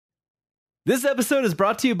This episode is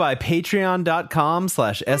brought to you by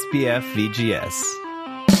patreon.com/SBFVGS.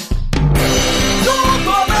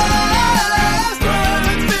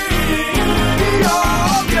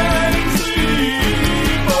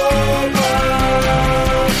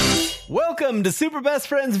 Welcome to Super Best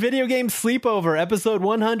Friends Video Game Sleepover, episode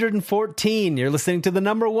 114. You're listening to the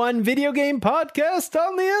number one video game podcast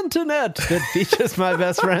on the internet that features my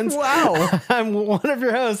best friends. Wow. I'm one of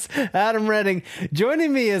your hosts, Adam Redding.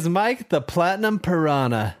 Joining me is Mike the Platinum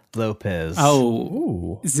Piranha Lopez.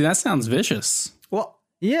 Oh, see, that sounds vicious. Well,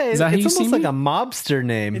 yeah, it's that how you almost see like me? a mobster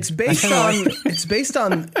name. it's based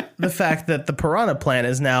on the fact that the Piranha Plant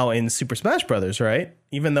is now in Super Smash Brothers, right?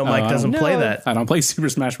 Even though Mike doesn't play that. I don't play Super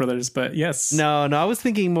Smash Brothers, but yes. No, I was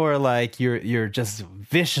thinking more like you're just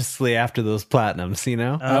viciously after those platinums, you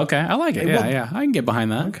know? Okay, I like it. Yeah, I can get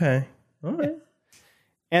behind that. Okay. All right.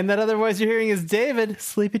 And that other voice you're hearing is David,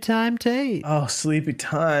 Sleepy Time Tate. Oh, sleepy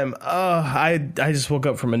time. Oh, I just woke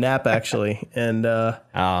up from a nap actually, and Oh,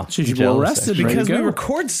 She's jealous, well rested actually. because we go.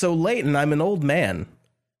 record so late, and I'm an old man,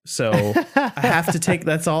 so I have to take.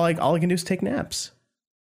 That's all I can do is take naps.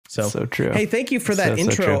 So true. Hey, thank you for that So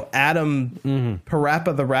intro, true. Adam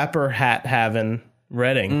Parappa the Rapper hat having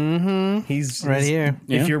Redding. Mm-hmm. He's Right here.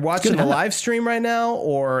 If Yeah. you're watching Good the hat. live stream right now,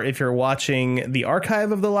 or if you're watching the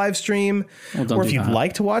archive of the live stream, Well, don't or if do you'd that.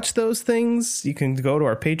 like to watch those things, you can go to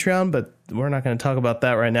our Patreon, but we're not going to talk about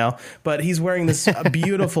that right now. But he's wearing this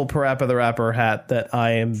beautiful Parappa the Rapper hat that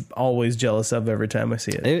I am always jealous of every time I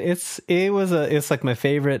see it. It's like my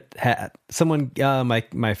favorite hat. Someone,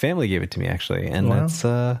 my family gave it to me actually, and Wow. it's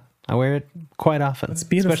I wear it quite often. It's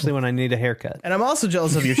beautiful. especially when I need a haircut. And I'm also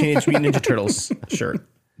jealous of your Teenage Mutant Ninja Turtles shirt.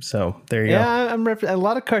 So there you go. Yeah, I'm a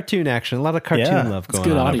lot of cartoon action, a lot of cartoon Yeah, love It's going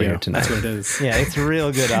good on over audio. here tonight. That's what it is. Yeah, it's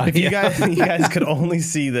real good audio. If you guys could only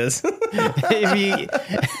see this.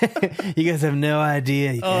 If you guys have no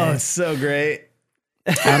idea. You Oh, guys. it's so great.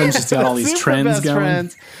 Adam's just got all these Super trends Best going.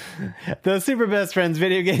 Friends. The Super Best Friends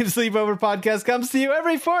Video Game Sleepover podcast comes to you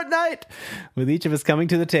every fortnight, with each of us coming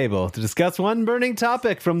to the table to discuss one burning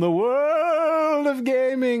topic from the world of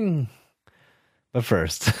gaming. But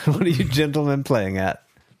first, what are you gentlemen playing at?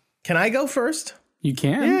 Can I go first? You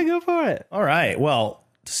can. Yeah, go for it. All right. Well,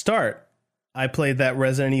 to start, I played that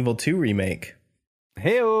Resident Evil 2 remake.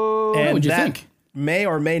 Hey-o. And what'd you that think? may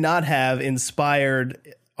or may not have inspired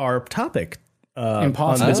our topic on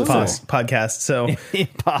Impossible. this Oh. podcast. So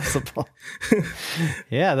Impossible.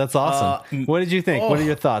 Yeah, that's awesome. What did you think? What are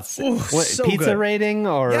your thoughts? What, so pizza good. rating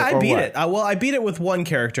or yeah, I or beat what? it. I beat it with one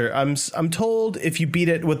character. I'm told if you beat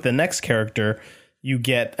it with the next character, you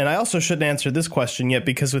get. And I also shouldn't answer this question yet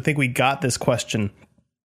because I think we got this question.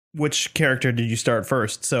 Which character did you start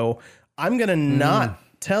first? So I'm gonna not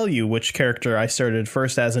tell you which character I started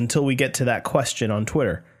first as until we get to that question on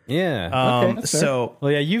Twitter. Yeah. Okay. So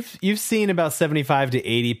Well, yeah, you've seen about 75 to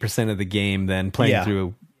 80% of the game then playing Yeah.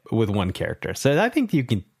 through with one character. So I think you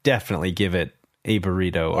can definitely give it a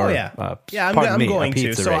burrito or yeah, I'm pardon me, a going to.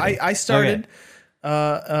 pizza So rating. I started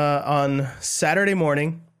on Saturday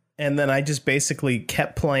morning, and then I just basically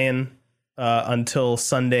kept playing until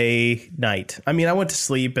Sunday night. I mean, I went to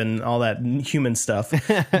sleep and all that human stuff,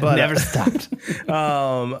 but Never stopped.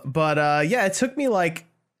 yeah, it took me like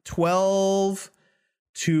 12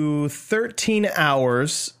 to 13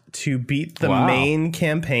 hours to beat the Wow. main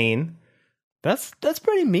campaign. That's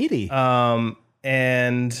pretty meaty. I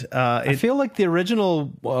I feel like the original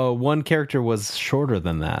one character was shorter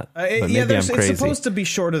than that. But maybe I'm it's crazy. supposed to be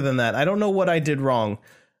shorter than that. I don't know what I did wrong.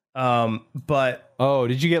 But Oh,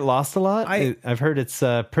 did you get lost a lot? I- I've heard it's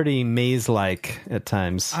pretty maze-like at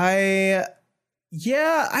times. I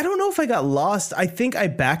don't know if I got lost. I think I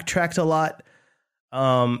backtracked a lot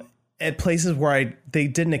at places where they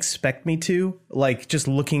didn't expect me to, like just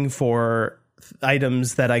looking for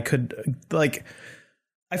items that I could like.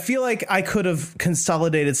 I feel like I could have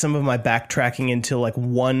consolidated some of my backtracking into like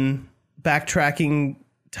one backtracking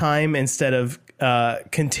time instead of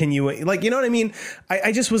continuing, like, you know what I mean?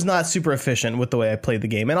 I just was not super efficient with the way I played the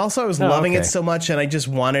game. And also I was loving okay. it so much and I just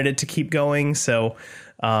wanted it to keep going. So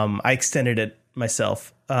I extended it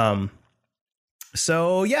myself.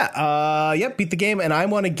 Beat the game, and I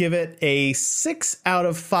want to give it a 6 out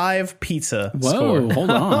of 5 pizza Whoa, score. hold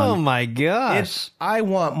Oh on. my gosh. I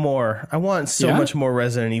want more. I want so Yeah? much more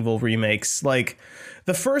Resident Evil remakes. Like,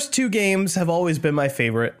 the first 2 games have always been my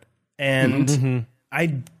favorite, and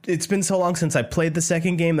it's been so long since I played the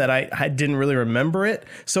second game that I didn't really remember it.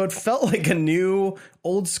 So it felt like a new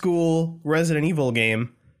old school Resident Evil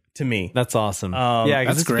game to me. That's awesome. Yeah, because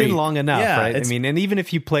that's it's great. been long enough, Yeah, right? I it's- mean, and even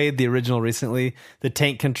if you played the original recently, the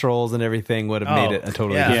tank controls and everything would have made it a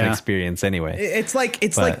totally yeah. different Yeah. experience anyway. It's like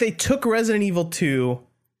But- they took Resident Evil 2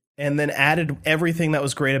 and then added everything that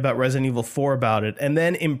was great about Resident Evil 4 about it, and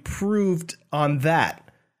then improved on that.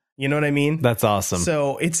 You know what I mean? That's awesome.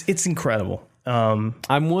 So it's incredible. I'm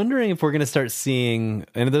wondering if we're going to start seeing,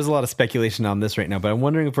 and there's a lot of speculation on this right now, but I'm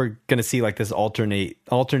wondering if we're going to see like this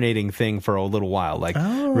alternating thing for a little while. Like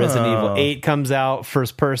Resident Evil 8 comes out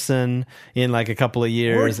first person in like a couple of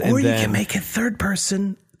years. Or you can make it third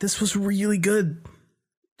person. This was really good.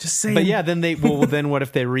 Just saying. But yeah, then then what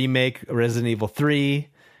if they remake Resident Evil 3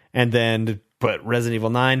 and then put Resident Evil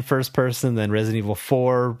 9 first person, then Resident Evil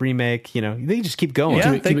 4 remake? You know, they just keep going.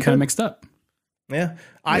 Yeah, keep it kind of mixed up. Yeah,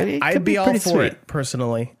 it I'd could be be all pretty for sweet. it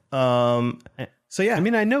personally. So yeah, I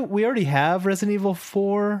mean, I know we already have Resident Evil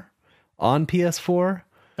 4 on PS4.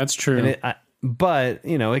 That's true. And but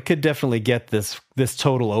you know, it could definitely get this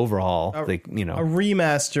total overhaul. Like, you know, a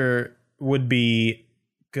remaster would be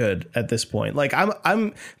good at this point. Like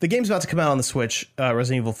the game's about to come out on the Switch,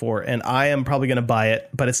 Resident Evil 4, and I am probably going to buy it,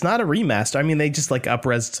 but it's not a remaster. I mean, they just like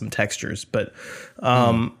up-resed some textures, but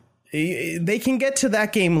they can get to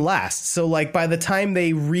that game last. So like by the time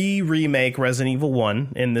they remake Resident Evil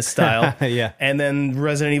 1 in this style, Yeah. and then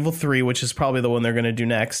Resident Evil 3, which is probably the one they're going to do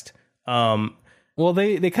next. well,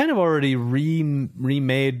 they kind of already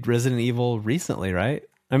remade Resident Evil recently, right?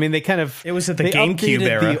 I mean, they kind of It was at the they GameCube updated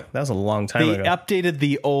era. That was a long time They ago. updated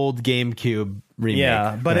the old GameCube remake.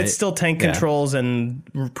 Yeah, but right? it's still tank Yeah. controls and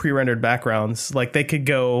pre-rendered backgrounds. Like they could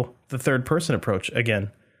go the third-person approach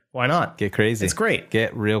again. Why not? Get crazy. It's great.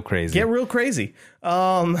 Get real crazy. Get real crazy.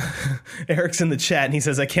 Eric's in the chat and he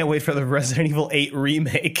says, "I can't wait for the Resident Evil 8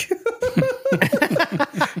 remake."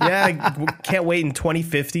 Yeah, I can't wait in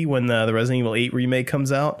 2050 when the Resident Evil 8 remake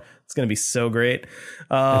comes out. It's gonna be so great. It's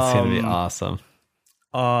gonna be awesome.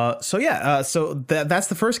 So that's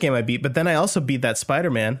the first game I beat. But then I also beat that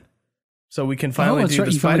Spider-Man. So we can finally that's do right,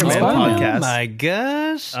 the you finally beat Spider-Man Spider-Man. Oh podcast. my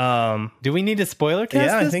gosh! Do we need a spoiler cast?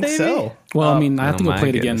 Yeah, I this, think baby? so. Well, I mean, I have to oh go my play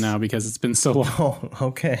it again goodness. now because it's been so long. Oh,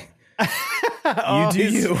 okay. Oh, You do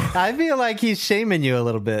he's- you. I feel like he's shaming you a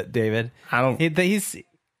little bit, David. I don't.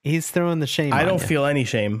 He's throwing the shame. I on don't you. feel any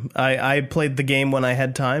shame. I played the game when I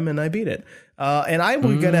had time and I beat it. And I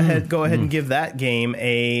would go ahead and give that game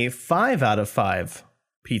a 5 out of 5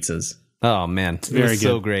 pizzas. Oh man, it very was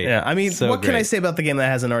so good. great. Yeah, I mean, So what can I great. say about the game that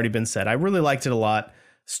hasn't already been said? I really liked it a lot.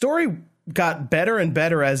 Story got better and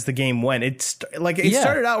better as the game went. It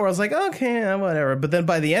started out where I was like, okay, whatever, but then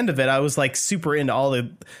by the end of it, I was like super into all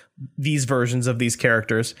these versions of these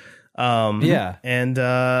characters. Yeah. And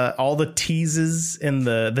all the teases and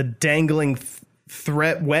the dangling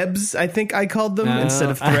threat webs, I think I called them,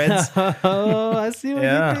 instead of threads. Oh, I see what you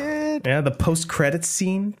Yeah. did. Yeah, the post-credits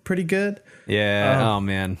scene, pretty good. Yeah. Oh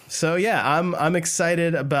man. So yeah, I'm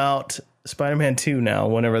excited about Spider-Man 2 now,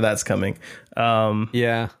 whenever that's coming.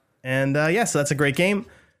 Yeah. And so that's a great game.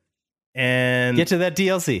 And Get to that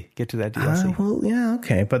DLC. well, yeah,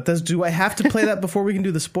 okay. But do I have to play that before we can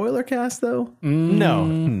do the spoiler cast though?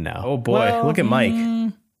 No. Oh boy, Well, look at Mike.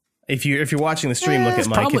 If you're watching the stream, look at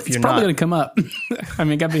Mike. Probably, If you're it's probably not, going to come up. I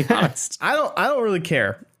mean, gotta be honest. I don't really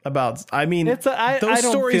care about. I mean, I those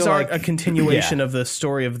don't stories feel aren't like- a continuation of the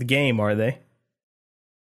story of the game, are they?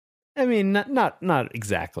 I mean, not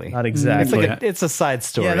exactly. Not It's exactly. like it's a side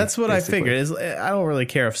story. Yeah, that's what basically. I figured. I don't really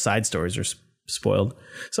care if side stories are spoiled.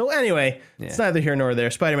 So anyway, it's neither here nor there.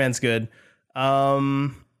 Spider-Man's good.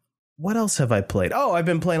 What else have I played? Oh, I've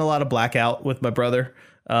been playing a lot of Blackout with my brother.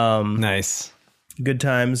 Nice. Good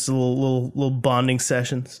times, little bonding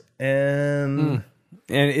sessions, and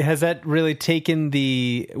And has that really taken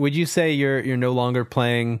the? Would you say you're no longer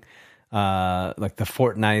playing like the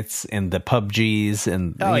Fortnites and the PUBGs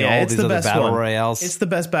and all it's these the other best battle one. royales? It's the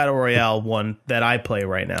best battle royale one that I play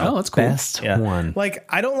right now. Oh, that's cool. best Yeah. one. Like,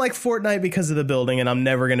 I don't like Fortnite because of the building, and I'm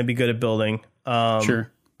never going to be good at building.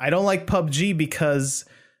 Sure. I don't like PUBG because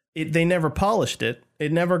they never polished it.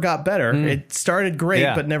 It never got better. It started great,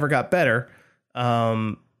 Yeah. but never got better.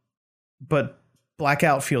 But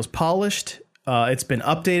Blackout feels polished. It's been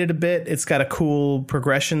updated a bit. It's got a cool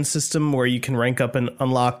progression system where you can rank up and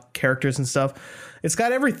unlock characters and stuff. It's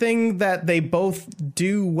got everything that they both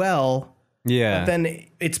do well. Yeah. Then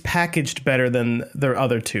it's packaged better than their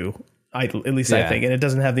other two. At least I Yeah. think, and it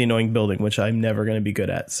doesn't have the annoying building, which I'm never going to be good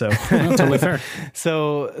at. So No, totally fair.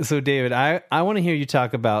 So David, I want to hear you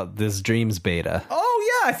talk about this Dreams beta.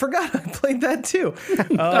 oh yeah, I forgot I played that too.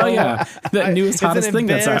 Oh, yeah. That newest, It's hottest an thing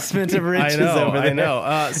that's out. embarrassment of riches I know, over there. I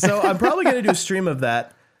know. So I'm probably going to do a stream of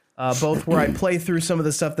that, both where I play through some of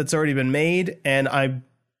the stuff that's already been made, and I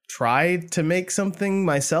try to make something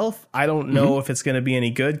myself. I don't know if it's going to be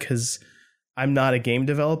any good because I'm not a game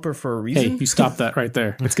developer for a Hey, reason. you stop that right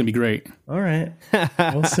there. It's gonna be great. All right,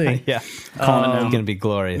 we'll see. Yeah. Calling it It's now. going to be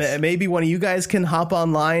glorious. Maybe one of you guys can hop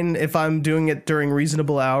online if I'm doing it during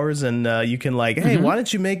reasonable hours, and you can like, hey, why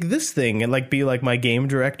don't you make this thing and like be like my game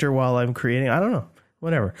director while I'm creating? I don't know,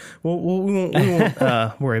 whatever. We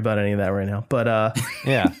won't worry about any of that right now. But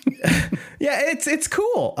Yeah. yeah, it's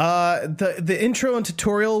cool. The intro and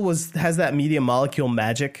tutorial has that media molecule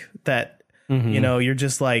magic that you know you're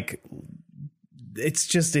just like. It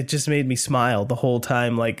just made me smile the whole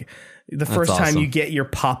time. Like the first time awesome. you get your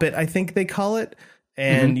poppet, I think they call it,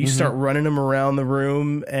 and you start running them around the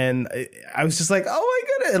room, and I was just like, oh my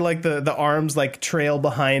goodness, and like the arms like trail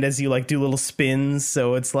behind as you like do little spins.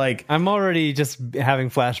 So it's like, I'm already just having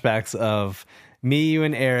flashbacks of me, you,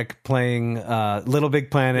 and Eric playing Little Big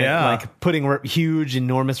Planet, Yeah. like putting huge,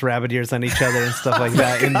 enormous rabbit ears on each other and stuff like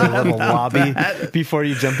that in the little lobby before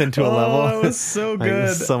you jump into a level. oh, it was so Like, it good.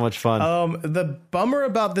 was so much fun. The bummer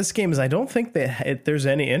about this game is I don't think there's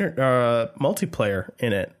any multiplayer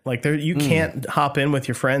in it. Like you can't hop in with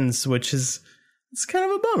your friends, which is it's kind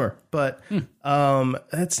of a bummer. But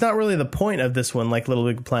it's not really the point of this one. Like Little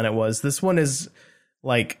Big Planet was. This one is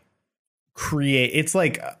like It's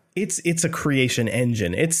like it's a creation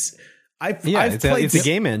engine. I've it's a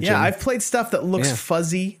game engine. Yeah, I've played stuff that looks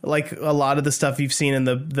fuzzy, like a lot of the stuff you've seen in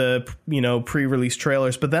the pre-release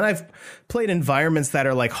trailers. But then I've played environments that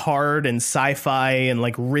are like hard and sci-fi and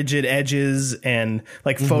like rigid edges and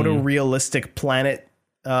like photorealistic planet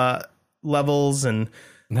levels, and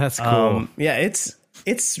That's cool. yeah, it's.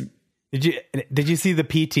 Did you see the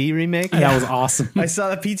PT remake? That was awesome. I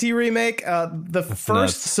saw the PT remake. The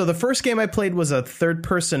first game I played was a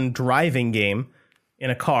third-person driving game in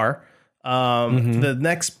a car. The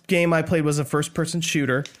next game I played was a first-person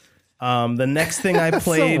shooter. The next thing I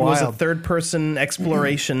played was a wild. third-person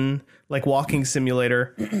exploration, like walking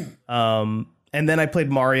simulator. And then I played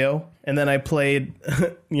Mario. And then I played,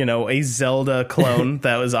 a Zelda clone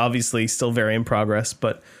that was obviously still very in progress.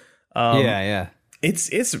 But Yeah.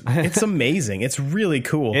 it's amazing. It's really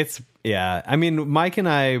cool. I mean, Mike and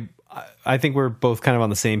I think we're both kind of on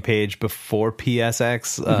the same page before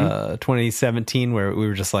PSX 2017, where we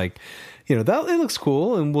were just like, that it looks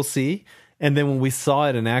cool and we'll see. And then when we saw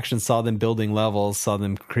it in action, saw them building levels, saw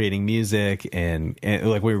them creating music, and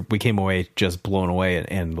like we came away just blown away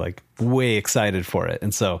and like way excited for it.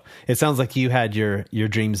 And so it sounds like you had your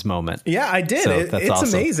dreams moment. Yeah, I did. So It's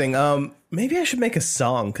awesome. amazing. Maybe I should make a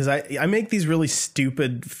song because I make these really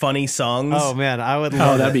stupid, funny songs. Oh man, I would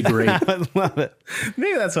love that'd be great. I would love it.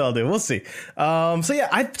 Maybe that's what I'll do. We'll see. So yeah,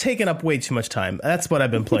 I've taken up way too much time. That's what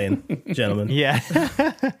I've been playing, gentlemen. Yeah.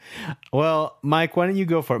 Well, Mike, why don't you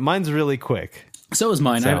go for it? Mine's really quick. So is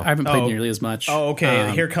mine. So- I haven't played nearly as much. Oh,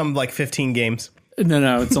 okay. Here come like 15 games.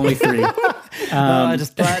 No, it's only 3. I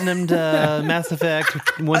just platinumed Mass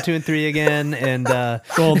Effect 1, 2, and 3 again, and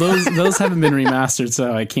Well, those haven't been remastered,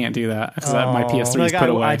 so I can't do that because my PS3 is like put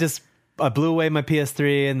away. I blew away my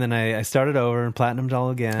PS3, and then I started over and platinumed all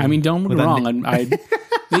again. I mean, don't get me With a- wrong.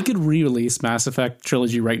 They could re-release Mass Effect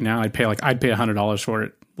Trilogy right now. I'd pay $100 for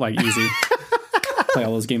it, like easy. Play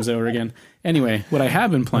all those games over again. Anyway, what I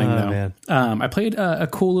have been playing though, man. I played a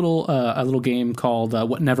cool little game called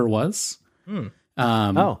What Never Was.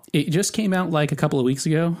 It just came out like a couple of weeks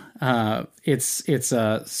ago. It's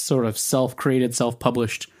a sort of self-created,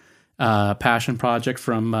 self-published passion project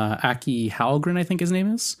from Aki Halgren, I think his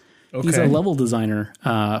name is. Okay. He's a level designer.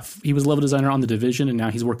 He was a level designer on The Division, and now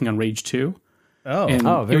he's working on Rage 2. Oh, And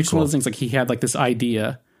very it was one of cool. those things like he had like this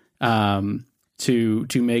idea to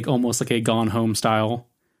make almost like a Gone Home style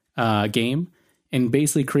game, and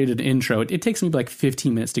basically created an intro. It takes me like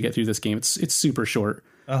 15 minutes to get through this game. It's super short.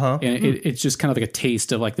 And it's just kind of like a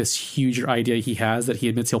taste of like this huge idea he has that he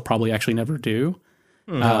admits he'll probably actually never do.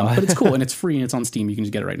 But it's cool and it's free and it's on Steam. You can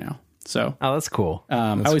just get it right now. So Oh, that's cool. I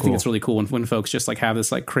always think it's really cool when folks just like have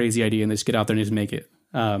this like crazy idea and they just get out there and just make it.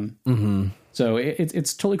 So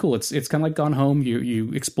it's totally cool. It's kind of like Gone Home.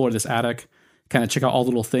 You explore this attic, kind of check out all the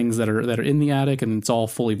little things that are in the attic, and it's all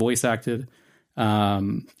fully voice acted.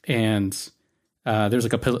 And there's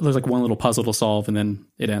like one little puzzle to solve, and then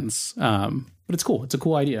it ends. But it's cool. It's a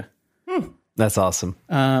cool idea. That's awesome.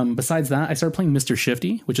 Besides that, I started playing Mr.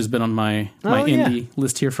 Shifty, which has been on my indie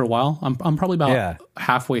list here for a while. I'm probably about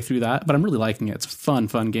halfway through that, but I'm really liking it. It's a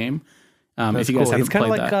fun game. If you guys haven't It's kind of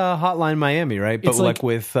played like that, Hotline Miami, right? But It's like-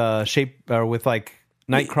 with shape or with like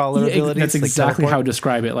Nightcrawler Yeah, abilities. that's like exactly how I teleport?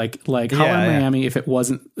 describe it. Like Hotline Miami, if it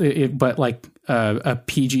wasn't, but like a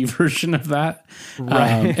PG version of that,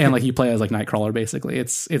 and like you play as like Nightcrawler. Basically,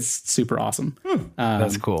 it's super awesome.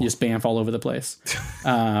 That's cool. You just bamf all over the place.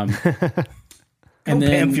 and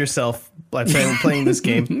then Bamf yourself by playing this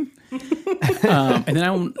game. And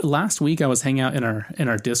then last week I was hanging out in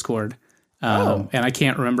our Discord, and I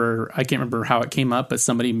can't remember how it came up, but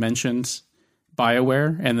somebody mentioned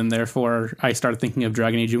BioWare, and then therefore I started thinking of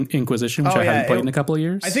Dragon Age Inquisition, which I hadn't played in a couple of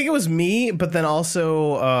years. I think it was me, but then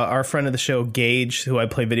also our friend of the show, Gage, who I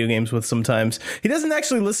play video games with sometimes. He doesn't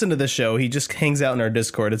actually listen to the show. He just hangs out in our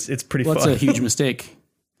Discord. It's pretty fun. That's a huge mistake.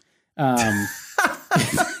 We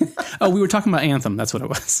were talking about Anthem. That's what it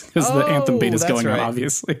was. Because the Anthem beta is going on,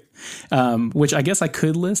 obviously. Which I guess I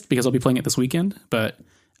could list because I'll be playing it this weekend. But,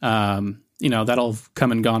 that'll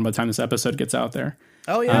come and gone by the time this episode gets out there.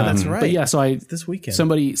 Oh, yeah, that's right. But yeah, so this weekend.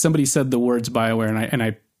 Somebody said the words BioWare, and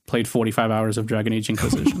I played 45 hours of Dragon Age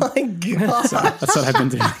Inquisition. Oh my God. So that's what I've been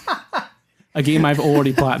doing. A game I've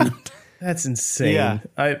already platinumed. That's insane. Yeah.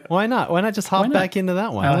 Why not? Why not just hop back into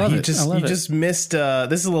that one? I love it. You just missed.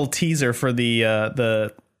 This is a little teaser for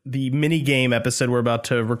the mini game episode we're about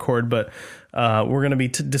to record, but we're going to be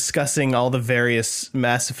discussing all the various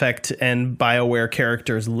Mass Effect and BioWare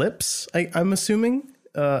characters' lips. I'm assuming.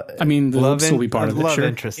 I mean, the lips will be part of it. Love Sure.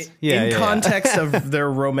 interest. In context of their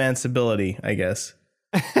romanceability, I guess.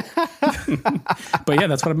 But yeah,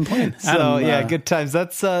 that's what I've been playing. So good times.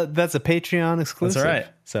 That's a Patreon exclusive. That's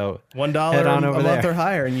right. So $1 head on over a month there. or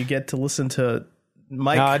higher, and you get to listen to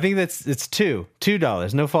Mike. No, I think it's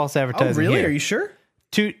 $2. No false advertising. Oh, really? Here. Are you sure?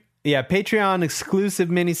 Patreon exclusive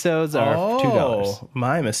minisodes are $2.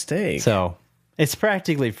 My mistake. So it's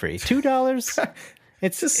practically free. $2.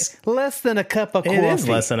 It's less than a cup of coffee. It is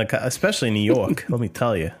less than a cup, especially in New York. Let me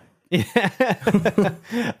tell you.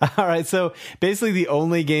 All right. So basically, the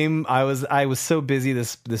only game I was so busy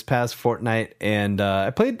this past fortnight, and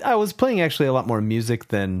I was playing actually a lot more music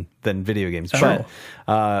than video games. Sure.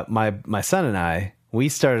 But my son and we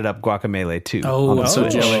started up Guacamelee 2. I'm so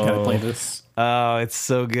jelly. I gotta play this. Oh, it's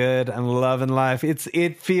so good. I'm loving life.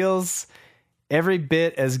 It feels every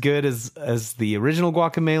bit as good as the original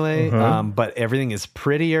Guacamelee, but everything is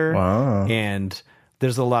prettier. Wow. And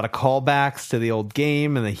there's a lot of callbacks to the old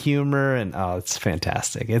game and the humor, and it's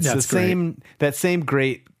fantastic. It's that same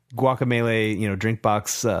great Guacamelee, drink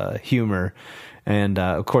box humor. And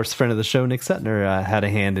of course, friend of the show, Nick Sutner, had a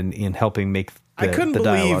hand in helping make the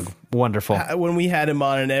dialogue wonderful. When we had him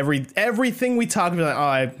on, and everything we talked about,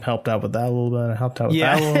 I helped out with that a little bit. I helped out with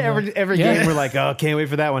that a little bit. Every game we're like, oh, can't wait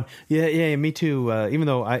for that one. Yeah, me too. Even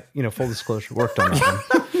though I, full disclosure, worked on that one.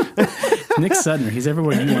 Nick Sutner, he's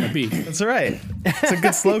everywhere you want to be. That's right. It's a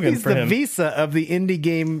good slogan for him. He's the Visa of the indie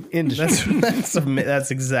game industry. That's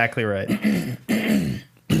exactly right.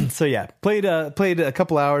 So yeah, played a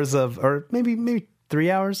couple hours or maybe 3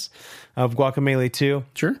 hours of Guacamelee 2.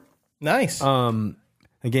 Sure. Nice. The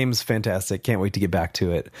game is fantastic. Can't wait to get back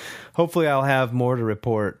to it. Hopefully I'll have more to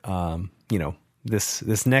report,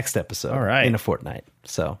 this next episode in a fortnight.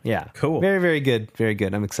 So yeah. Cool. Very, very good. Very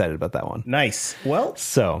good. I'm excited about that one. Nice. Well,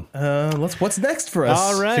 so what's next for us?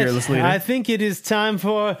 All right. Fearless Leader? I think it is time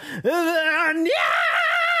for the news.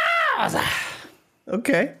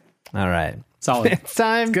 Okay. All right. Solid. It's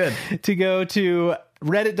time to go to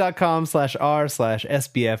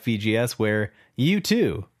reddit.com/r/SBFVGS, where you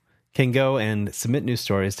too can go and submit news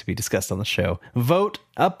stories to be discussed on the show. Vote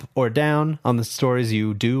up or down on the stories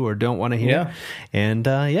you do or don't want to hear. Yeah. And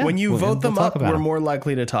when you vote them up, we're more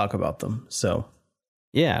likely to talk about them. So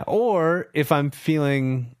yeah. Or if I'm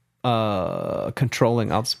feeling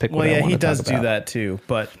controlling, I'll just pick what I want to talk about. He does do that too,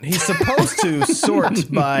 but he's supposed to sort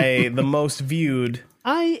by the most viewed.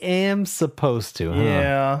 I am supposed to,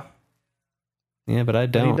 huh? Yeah, but I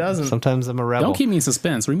don't. But he doesn't. Sometimes I'm a rebel. Don't keep me in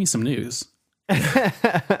suspense. Read me some news.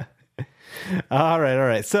 All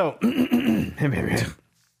right. So,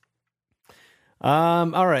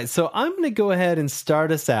 all right. So I'm going to go ahead and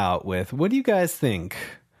start us out with, what do you guys think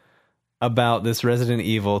about this Resident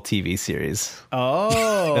Evil TV series?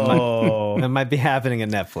 Oh, that might be happening at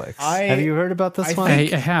Netflix. Have you heard about this one? I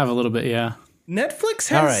have a little bit. Yeah. Netflix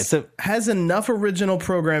has enough original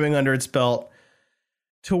programming under its belt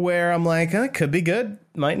to where I'm like, it could be good,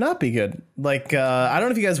 might not be good. Like, I don't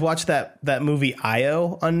know if you guys watched that movie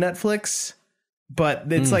IO on Netflix, but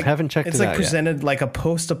it's haven't checked it out presented yet. like a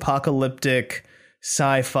post-apocalyptic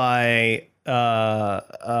sci-fi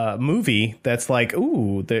movie that's like,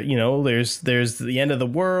 ooh, there's the end of the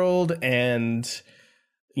world, and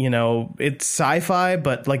it's sci-fi,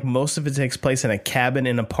 but like most of it takes place in a cabin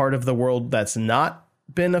in a part of the world that's not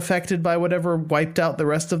been affected by whatever wiped out the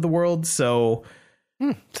rest of the world. So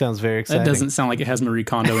sounds very exciting. That doesn't sound like it has Marie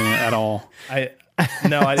Kondo in it at all. I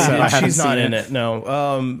didn't. She's not in it.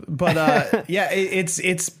 No. But yeah,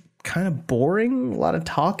 it's kind of boring, a lot of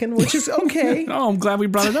talking, which is okay. Oh, I'm glad we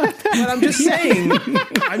brought it up. But I'm just saying,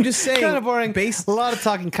 kind of boring. Based, A lot of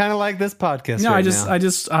talking, kind of like this podcast. No, right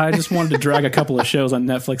I just wanted to drag a couple of shows on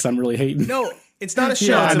Netflix I'm really hating. no, it's not a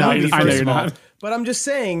show. Yeah, it's I a movie. know First you're of all. not. But I'm just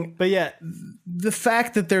saying, But yeah, the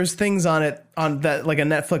fact that there's things on it on that like a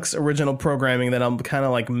Netflix original programming that I'm kind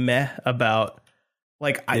of like meh about.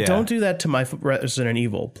 Like, I don't do that to my Resident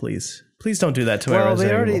Evil, please. Please don't do that to my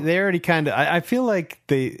Resident Evil. they already kind of. I feel like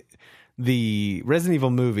the Resident Evil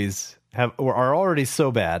movies are already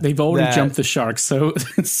so bad. They've already that- jumped the shark so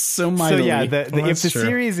mightily. So yeah, Well, if that's the true.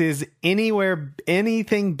 series is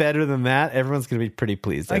anything better than that, everyone's going to be pretty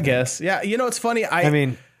pleased. I think. guess. Yeah, you know, it's funny. I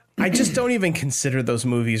mean, I just don't even consider those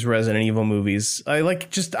movies Resident Evil movies.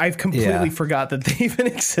 I've completely forgot that they even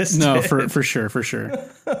existed. No, for sure.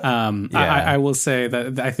 I will say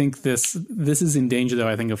that I think this is in danger, though.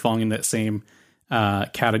 I think of falling in that same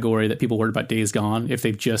category that people worried about Days Gone if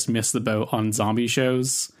they've just missed the boat on zombie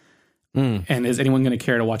shows. And is anyone going to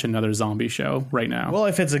care to watch another zombie show right now? Well,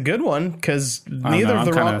 if it's a good one, because neither of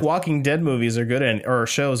the Walking Dead movies are good or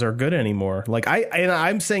shows are good anymore. Like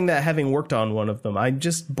I'm saying that having worked on one of them, I'm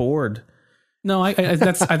just bored. No, I think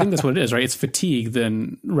that's what it is, right? It's fatigue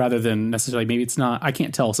rather than necessarily maybe it's not. I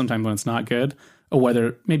can't tell sometimes when it's not good or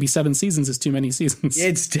whether maybe 7 seasons is too many seasons.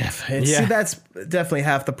 It's definitely see, that's definitely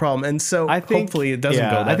half the problem. And so I think hopefully it doesn't go.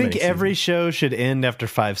 That I think many every show should end after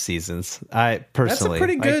 5 seasons. I personally,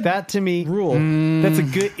 pretty like, good that to me rule. That's a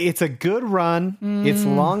good. It's a good run. It's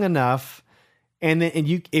long enough. And then,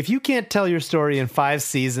 if you can't tell your story in 5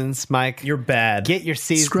 seasons, Mike, You're bad. Get your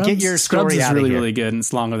Scrubs, get your Scrubs story is out really of here. really good, and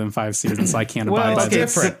it's longer than 5 seasons, so I can't abide Well, by okay,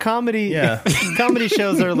 this. different. so comedy, Yeah. comedy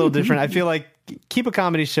shows are a little different. I feel like keep a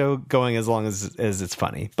comedy show going as long as it's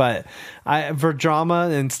funny. But for drama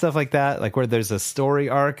and stuff like that, like where there's a story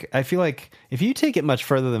arc, I feel like if you take it much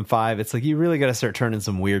further than 5, it's like you really got to start turning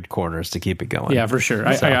some weird corners to keep it going. Yeah, for sure.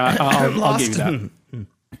 I'll give you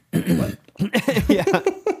that. Yeah.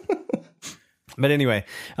 But anyway,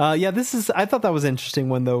 I thought that was interesting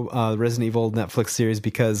one though, Resident Evil Netflix series,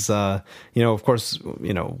 because, of course,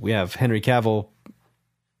 we have Henry Cavill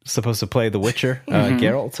supposed to play the Witcher,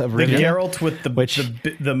 Geralt of The Rivia. Geralt with the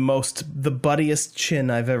buttiest chin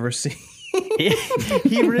I've ever seen.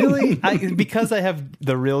 He really, because I have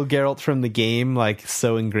the real Geralt from the game, like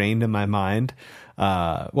so ingrained in my mind.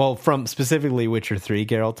 From specifically Witcher 3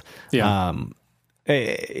 Geralt. Yeah.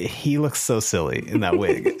 He looks so silly in that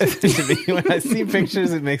wig. To me, when I see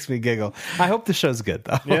pictures, it makes me giggle. I hope the show's good,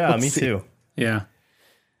 though. Yeah, We'll me see. too. Yeah.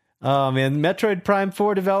 Oh, man. Metroid Prime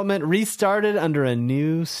 4 development restarted under a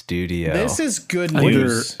new studio. This is good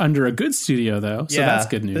news. Under a good studio, though. So that's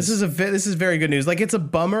good news. This is very good news. Like, it's a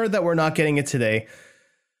bummer that we're not getting it today.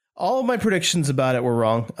 All of my predictions about it were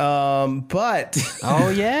wrong. But Oh,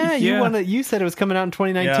 yeah. Yeah. You said it was coming out in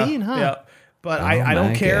 2019, huh? Yeah. But I don't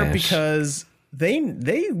my care gosh. because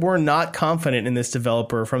they were not confident in this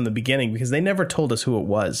developer from the beginning because they never told us who it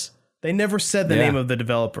was. They never said the name of the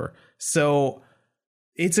developer. So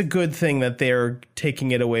it's a good thing that they're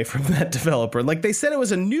taking it away from that developer. Like, they said it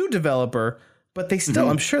was a new developer, but they still,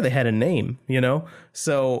 I'm sure they had a name,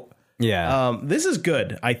 So Yeah. this is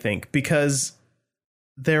good, I think, because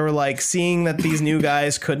they were like seeing that these new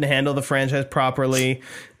guys couldn't handle the franchise properly.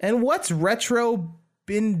 And what's Retro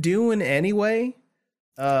been doing anyway?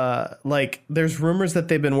 Like, there's rumors that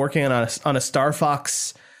they've been working on a Star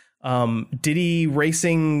Fox Diddy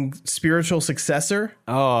Racing spiritual successor.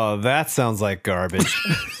 Oh, that sounds like garbage.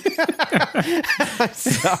 I'm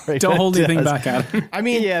sorry. Don't that hold anything does. back at him. I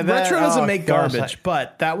mean, Yeah, Retro doesn't oh, make gosh, garbage,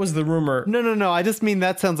 but that was the rumor. No. I just mean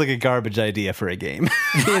that sounds like a garbage idea for a game.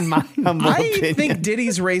 In my humble I opinion. think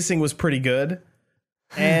Diddy's Racing was pretty good.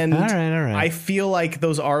 And All right. I feel like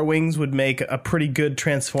those R-Wings would make a pretty good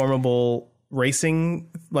transformable racing,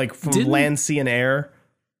 like from land, sea, and air.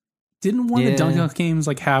 Didn't one of the Yeah. Donkey Kong games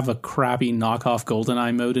like have a crappy knockoff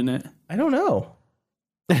GoldenEye mode in it? I don't know.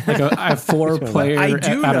 Like a 4-player. I do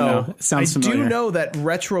don't know. It sounds I familiar. do know that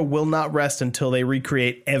Retro will not rest until they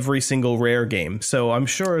recreate every single Rare game. So I'm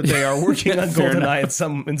sure they are working on Fair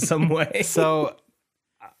GoldenEye in some way. So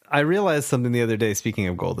I realized something the other day, speaking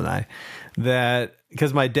of GoldenEye, that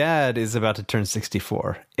because my dad is about to turn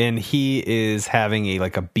 64 and he is having a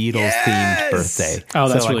Beatles themed birthday. Oh,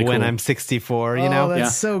 that's so really when cool. I'm 64, Oh, that's Yeah.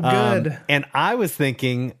 so good. and I was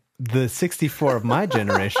thinking the 64 of my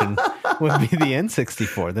generation would be the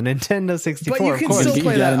N64, the Nintendo 64. But you of can course. still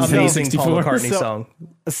play that Yeah, amazing Paul 64. McCartney So- song.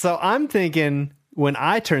 So I'm thinking when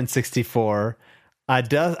I turn 64,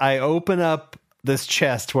 I open up this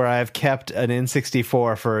chest where I've kept an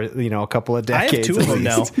N64 for a couple of decades. I have two of them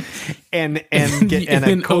now, and a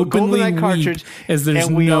GoldenEye cartridge. As there's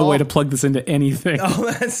no way to plug this into anything.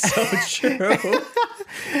 Oh, that's so true.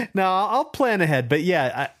 No, I'll plan ahead, but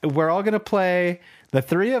yeah, we're all gonna play, the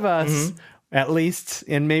three of us. At least,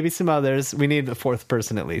 and maybe some others. We need a fourth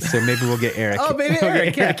person at least, so maybe we'll get Eric. Oh, maybe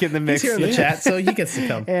Eric in the mix. He's here in the chat, so he gets to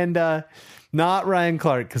come. And not Ryan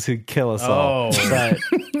Clark, because he'd kill us all. But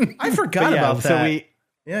I forgot about that.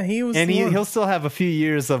 So he was, and he'll still have a few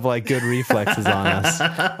years of like good reflexes on us.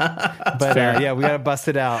 But yeah, we gotta bust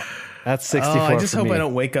it out. That's 64. I just hope me. I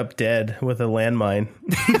don't wake up dead with a landmine.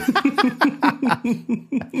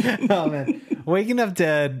 Oh man, waking up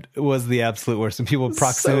dead was the absolute worst. And people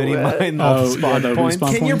proximity mine all the spawn points.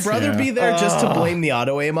 Can your brother be there just to blame the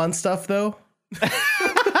auto aim on stuff though?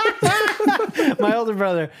 My older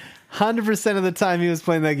brother, 100% of the time he was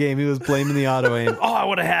playing that game, he was blaming the auto aim. Oh, I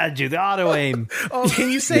would have had you, the auto aim. Oh, can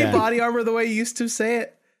you say body armor the way you used to say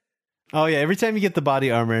it? Oh yeah, every time you get the body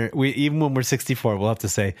armor, even when we're 64, we'll have to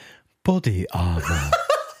say body armor,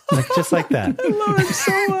 just like that. I love it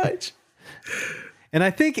so much. And I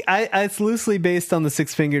think it's loosely based on the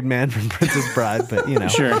six-fingered man from Princess Bride, but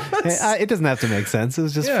Sure, it doesn't have to make sense. It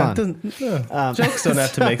was just fun. Jokes don't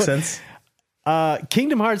have to make sense.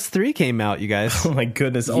 Kingdom Hearts 3 came out, you guys. Oh my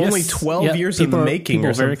goodness! Only 12 years in the making, people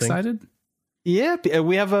or something. Very excited. Yeah,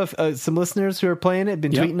 we have some listeners who are playing it,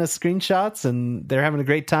 been tweeting us screenshots, and they're having a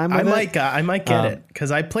great time with it. I might get it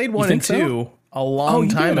because I played 1 and 2 a long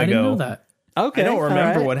I time ago. didn't know that. Okay, I don't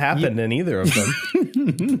remember what happened in either of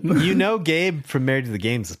them. Gabe from Married to the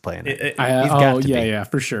Games is playing it. He's got to be. Yeah,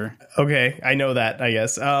 for sure. Okay, I know that, I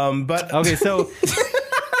guess. But okay, so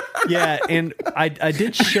yeah, and I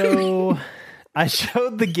did show. I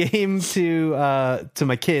showed the game to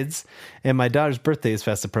my kids, and my daughter's birthday is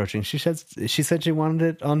fast approaching. She said she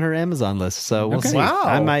wanted it on her Amazon list, so we'll see. Wow.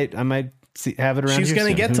 I might have it around. She's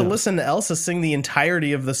going to get to listen to Elsa sing the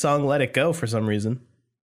entirety of the song "Let It Go" for some reason.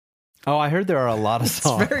 Oh, I heard there are a lot of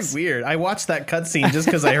songs. It's very weird. I watched that cutscene just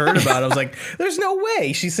because I heard about it. I was like, "There's no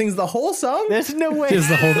way she sings the whole song." There's no way.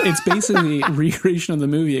 It's basically a recreation of the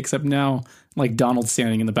movie, except now like Donald's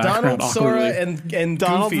standing in the background. Donald, Sora, and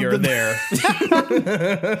Goofy are there.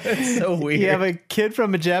 It's so weird. You have a kid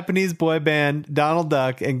from a Japanese boy band, Donald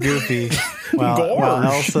Duck and Goofy, while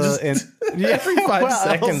Elsa and every 5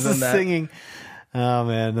 seconds Elsa's in that singing. Oh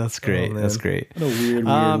man, that's great. That's great. What a weird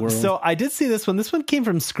world. So I did see this one. This one came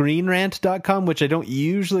from ScreenRant.com, which I don't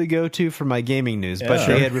usually go to for my gaming news, but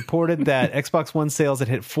they had reported that Xbox One sales had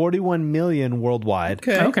hit 41 million worldwide,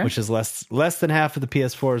 which is less than half of the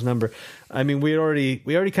PS4's number. I mean, we already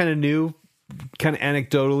kind of knew, kind of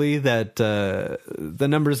anecdotally, that the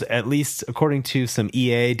numbers, at least according to some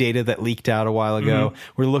EA data that leaked out a while ago,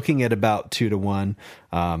 we're looking at about 2 to 1.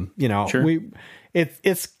 Sure.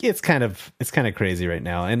 It's kind of crazy right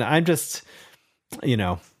now, and I'm just, we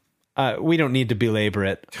don't need to belabor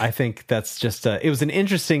it. I think that's just it was an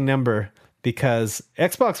interesting number because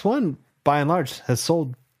Xbox One, by and large, has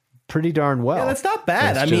sold pretty darn well. Yeah, that's not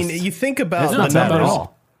bad. I mean, you think about it's not bad at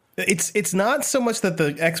all. It's not so much that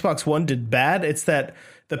the Xbox One did bad; it's that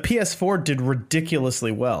the PS4 did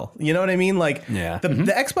ridiculously well. You know what I mean? Like,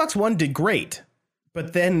 the Xbox One did great.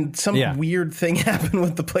 But then some weird thing happened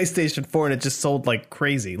with the PlayStation 4 and it just sold like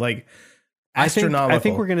crazy, like astronomical. I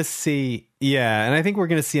think we're going to see, and I think we're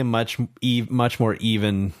going to see a much more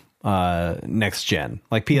even next gen.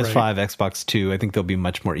 Like PS5, Xbox 2, I think they'll be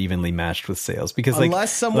much more evenly matched with sales because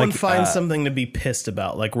unless someone finds something to be pissed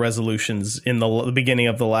about, like resolutions in the beginning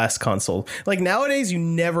of the last console. Like nowadays, you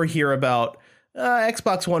never hear about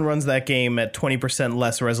Xbox One runs that game at 20%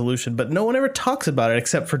 less resolution, but no one ever talks about it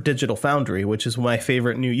except for Digital Foundry, which is my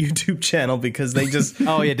favorite new YouTube channel because they just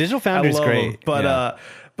Digital Foundry is great, but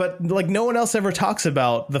like no one else ever talks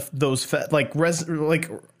about those like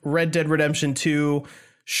Red Dead Redemption 2.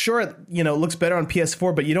 Sure, it looks better on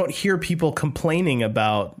PS4, but you don't hear people complaining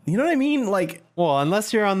about, you know what I mean? Like, well,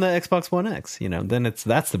 unless you're on the Xbox One X, then that's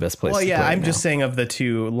the best place. Well, to play I'm just saying of the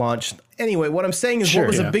two launched. Anyway, what I'm saying is what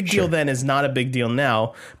was a big deal then is not a big deal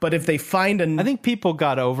now. But if they find I think people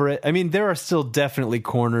got over it. I mean, there are still definitely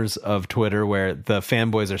corners of Twitter where the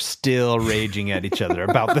fanboys are still raging at each other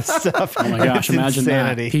about this stuff. Oh my gosh, imagine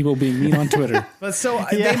insanity. That. People being mean on Twitter. But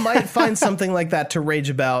they might find something like that to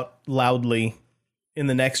rage about loudly in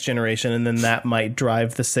the next generation, and then that might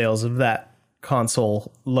drive the sales of that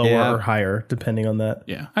console lower or higher, depending on that.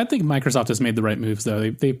 Yeah, I think Microsoft has made the right moves, though.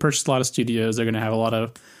 They purchased a lot of studios. They're going to have a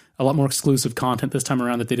lot more exclusive content this time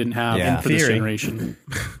around that they didn't have for this generation.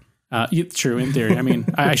 True, in theory. I mean,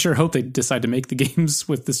 I sure hope they decide to make the games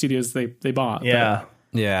with the studios they bought. Yeah.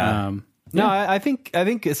 No, I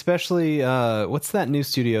think especially what's that new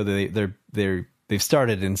studio they've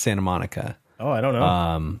started in Santa Monica. Oh, I don't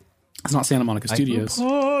know. It's not Santa Monica Studios.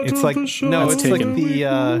 It's like no, it's like the.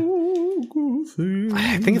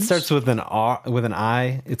 I think it starts with an R with an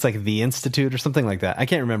I. It's like the Institute or something like that. I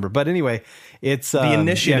can't remember, but anyway, it's the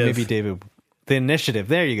Initiative. Yeah, maybe David. The Initiative.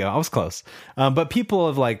 There you go. I was close. But people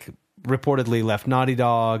have like reportedly left Naughty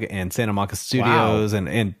Dog and Santa Monica Studios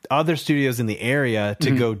and other studios in the area to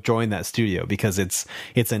go join that studio because it's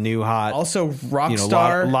a new hot. Also,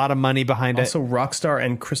 Rockstar. A lot of money behind it. Also, Rockstar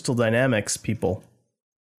and Crystal Dynamics people.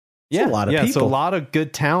 Yeah, a lot of people. So a lot of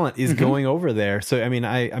good talent is going over there. So I mean,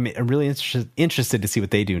 I'm really interested to see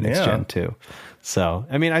what they do next gen too. So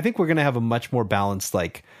I mean, I think we're going to have a much more balanced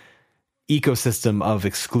like ecosystem of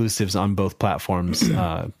exclusives on both platforms.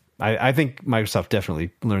 I think Microsoft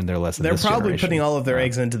definitely learned their lesson. They're probably putting all of their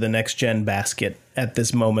eggs into the next gen basket at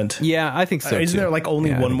this moment. Yeah, I think so. Isn't there like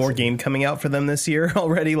only one more game coming out for them this year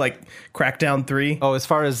already? Like Crackdown 3? Oh, as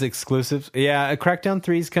far as exclusives, yeah, Crackdown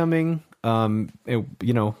 3 is coming.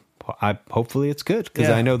 Hopefully it's good because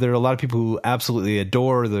I know there are a lot of people who absolutely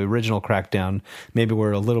adore the original Crackdown. Maybe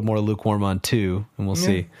we're a little more lukewarm on 2, and we'll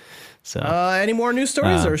see. So, any more news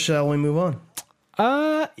stories, or shall we move on?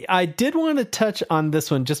 I did want to touch on this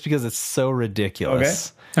one just because it's so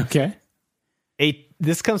ridiculous. Okay.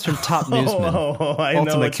 This comes from Top Newsman. I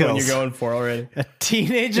know which one you're going for already. A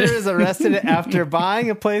teenager is arrested after buying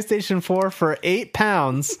a PlayStation 4 for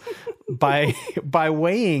 £8 by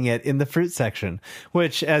weighing it in the fruit section,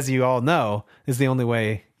 which, as you all know, is the only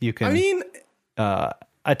way you can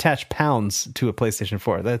attach pounds to a PlayStation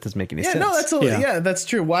 4. That doesn't make any sense. No, that's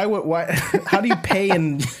true. Why? How do you pay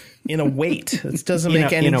in a weight? It doesn't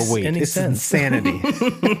make any it's sense. Insanity.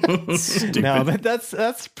 No, but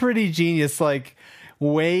that's pretty genius. Like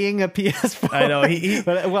weighing a PS4. I know he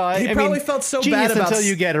probably felt so bad about until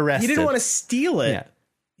you get arrested. He didn't want to steal it. Yeah.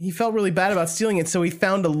 He felt really bad about stealing it, so he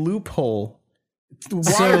found a loophole.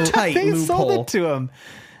 Watertight they loophole. sold it to him.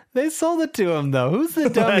 They sold it to him though. Who's the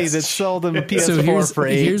dummy that sold him a PS4 for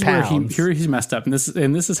 £8? Where he's messed up, and this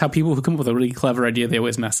is how people who come up with a really clever idea, they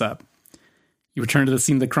always mess up. You return to the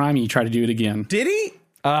scene of the crime and you try to do it again. Did he?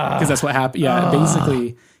 Because that's what happened. Yeah,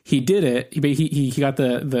 basically he did it. He got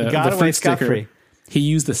the fruit sticker. Free. He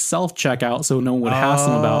used the self checkout so no one would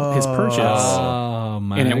hassle him about his purchase. Oh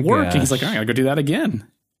my! And it worked. And he's like, I gotta go do that again.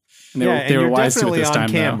 And they were wise to it this time.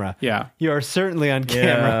 Camera. Though. Yeah, you are certainly on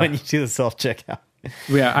camera when you do the self checkout.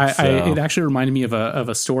 Yeah, it actually reminded me of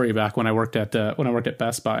a story back when I worked at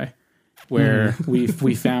Best Buy, where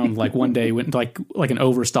we found like one day went like an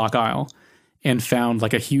overstock aisle and found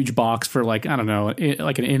like a huge box for like I don't know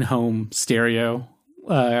like an in-home stereo,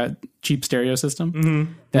 cheap stereo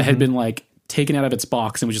system that had been like taken out of its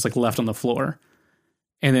box and was just like left on the floor,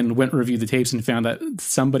 and then went and reviewed the tapes and found that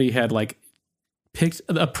somebody had like picked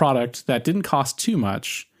a product that didn't cost too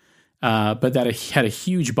much. But that it had a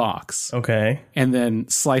huge box. Okay. And then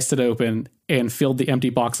sliced it open and filled the empty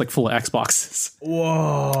box like full of Xboxes.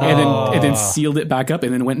 Whoa. And then sealed it back up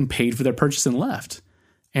and then went and paid for their purchase and left.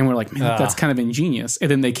 And we're like, man, that's kind of ingenious. And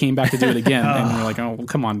then they came back to do it again. And we're like, oh, well,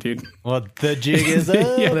 come on, dude. Well, the jig is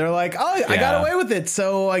up. Yeah. They're like, I got away with it.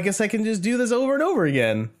 So I guess I can just do this over and over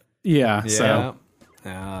again. Yeah. So.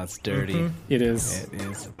 Oh, it's dirty. It is. It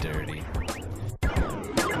is dirty.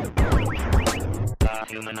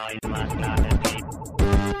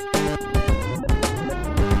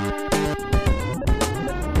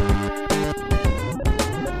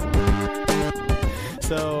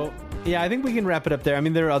 So, yeah, I think we can wrap it up there. I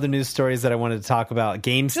mean, there are other news stories that I wanted to talk about.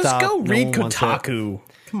 GameStop. Just go read Kotaku.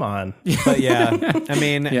 Come on. But yeah, I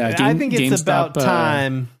mean, I think it's about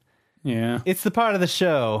time. Yeah. It's the part of the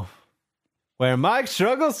show where Mike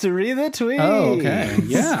struggles to read the tweets. Oh, okay.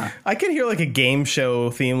 Yeah. I can hear like a game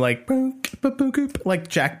show theme, like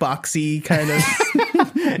Jackboxy kind of.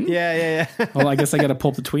 Yeah. Well, I guess I got to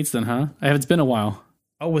pull up the tweets then, huh? It's been a while.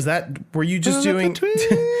 Oh, were you just doing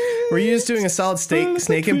a solid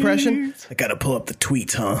snake impression? I got to pull up the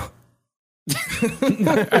tweets, huh?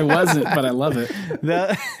 I wasn't, but I love it.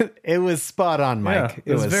 It was spot on, Mike. Yeah,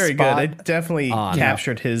 it was very good. It definitely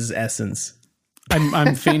captured his essence.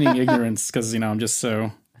 I'm feigning ignorance because I'm just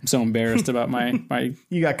so embarrassed about my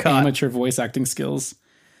you got caught. Amateur voice acting skills.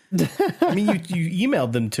 I mean, you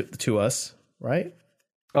emailed them to us, right?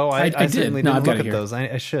 Oh, I certainly did. didn't look at those.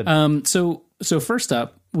 I should. So first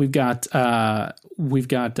up, we've got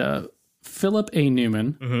Philip A.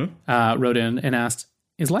 Newman wrote in and asked,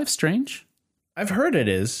 "Is life strange?" I've heard it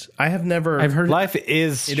is. I've heard life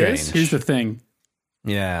is strange. Here's the thing.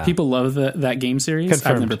 Yeah, people love that game series.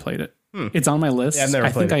 Confirmed. I've never played it. It's on my list. Yeah, I've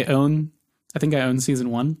never played it. I own I think I own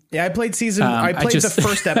season 1. Yeah, I played the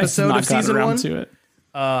first episode of season 1. To it.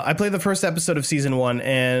 I played the first episode of season 1,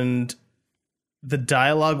 and the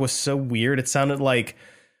dialogue was so weird. It sounded like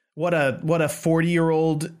what a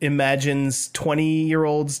 40-year-old imagines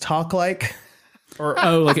 20-year-olds talk like. Or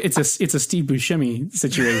like it's a Steve Buscemi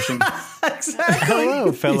situation. Exactly.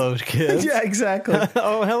 Hello, fellow kids. Yeah, exactly.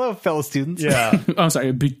 Oh, hello, fellow students. Yeah. I'm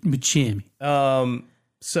sorry, Buscemi.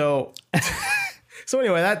 So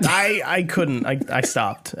anyway, that I couldn't. I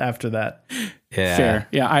stopped after that. Yeah. Fair.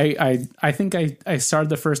 Yeah, I think I started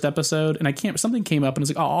the first episode and something came up and I was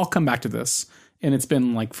like, I'll come back to this. And it's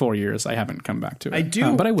been like 4 years. I haven't come back to it. I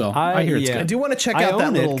do, but I will. I hear it's good. I do want to check I out that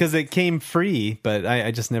own little it because it came free, but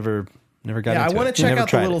I just never got into it. I want to check out the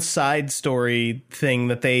tried little it. side story thing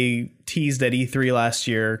that they teased at E3 last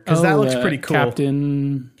year because that looks pretty cool.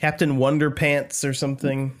 Captain Wonderpants or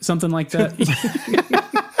something. something like that.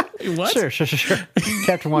 What? Sure.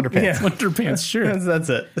 Captain Wonderpants. Yeah. Wonderpants, sure. That's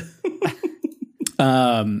it.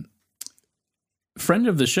 Friend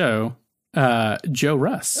of the show, Joe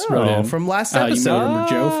Russ wrote in from last You episode. may remember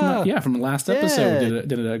Joe from the last episode.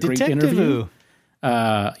 Did a great interview.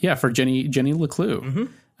 For Jenny LeClue.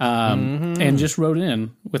 And just wrote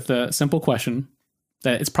in with a simple question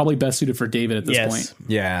that it's probably best suited for David at this point.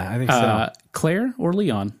 Yeah, I think so. Claire or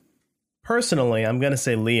Leon? Personally, I'm going to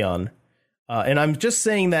say Leon. And I'm just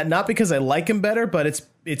saying that not because I like him better, but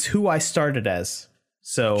it's who I started as.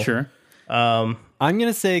 So Sure. I'm going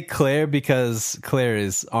to say Claire because Claire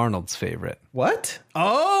is Arnold's favorite. What?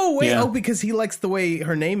 Oh, wait. Yeah. Oh, because he likes the way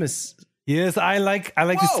her name is. Yes, I like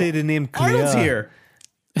to say the name Claire. Arnold's here.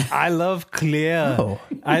 I love Claire. Oh.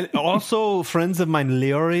 I also friends of mine,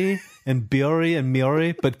 Leori and Biori and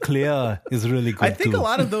Miori, but Claire is really good. I think too. a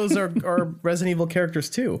lot of those are Resident Evil characters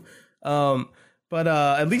too. But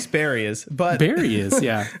at least Barry is. But Barry is,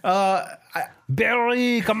 yeah.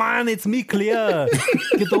 Barry, come on, it's me, Claire.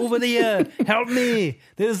 Get over there. Help me.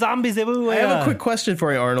 There's zombies I everywhere. have a quick question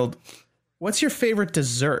for you, Arnold. What's your favorite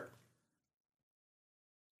dessert?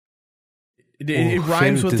 It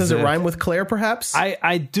rhymes with. Does it rhyme with Claire? Perhaps.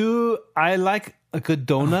 I do. I like a good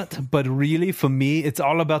donut, but really, for me, it's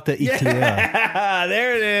all about the eclair. Yeah,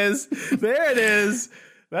 there it is. There it is.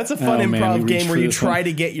 That's a fun improv game where you try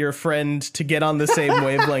to get your friend to get on the same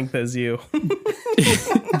wavelength as you.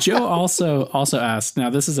 Joe also asked. Now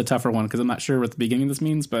this is a tougher one because I'm not sure what the beginning of this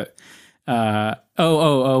means, but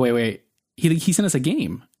wait. He sent us a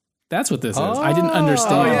game. That's what this is. I didn't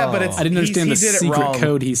understand. Oh, yeah, but I didn't understand the secret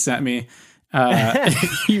code he sent me.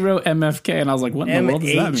 He wrote MFK, and I was like, "What in the world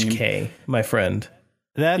does that mean?" MHK, my friend.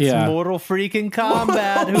 That's Mortal Freaking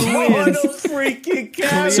Combat. Who wins? Mortal Freaking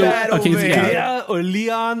Combat. Claire or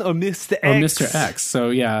Leon or Mr. X. Or Mr. X.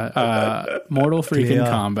 So Mortal Freaking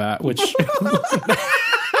Combat, which.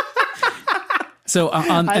 So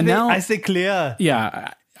I say Claire.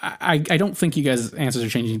 Yeah. I don't think you guys' answers are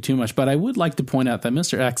changing too much, but I would like to point out that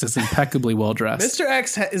Mr. X is impeccably well dressed. Mr.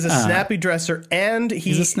 X is a snappy dresser, and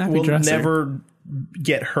he will never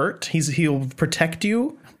get hurt. He'll protect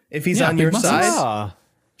you if he's on your side.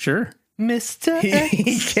 Sure. Mr. X.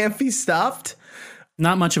 He can't be stopped.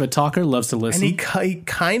 Not much of a talker, loves to listen. And he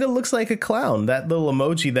kind of looks like a clown. That little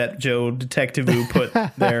emoji that Joe Detective put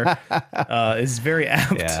there is very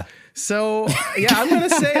apt. Yeah. So I'm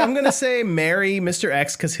gonna say marry Mr.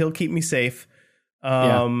 X because he'll keep me safe.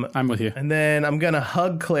 I'm with you. And then I'm gonna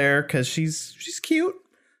hug Claire because she's cute.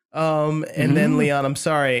 And then Leon, I'm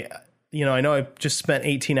sorry. I know I just spent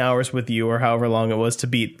 18 hours with you or however long it was to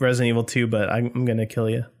beat Resident Evil 2, but I'm gonna kill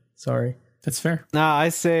you. Sorry. That's fair. No, I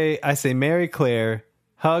say marry Claire,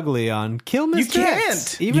 hug Leon, kill Mr. You can't.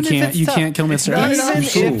 X. Even if it's you tough. can't kill Mr.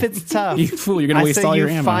 X. Even if it's tough. You fool, you're gonna waste all your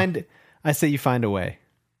ammo. I say you find a way.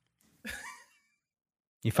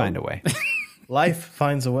 You find a way. Life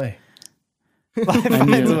finds a way.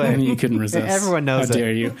 I knew you couldn't resist. Everyone knows How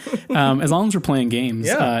dare you? As long as we're playing games,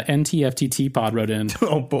 NTFTT Pod wrote in.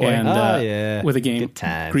 Oh boy! And with a game,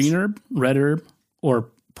 green herb, red herb, or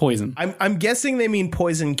poison. I'm guessing they mean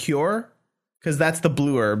poison cure because that's the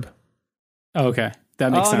blue herb. Oh, okay,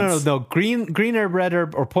 that makes sense. No. Green herb, red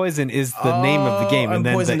herb, or poison is the name of the game, and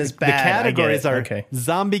then poison is bad. The categories are okay.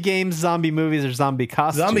 Zombie games, zombie movies, or zombie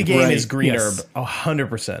costumes. Zombie game is green herb,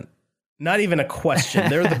 100%. Not even a question.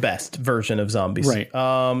 They're the best version of zombies. Right.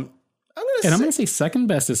 I'm gonna say second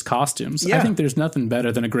best is costumes. Yeah. I think there's nothing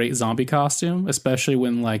better than a great zombie costume, especially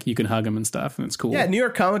when you can hug them and stuff, and it's cool. Yeah, New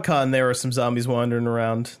York Comic Con, there were some zombies wandering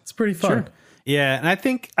around. It's pretty fun. Sure. Yeah, and I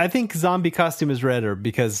think zombie costume is red herb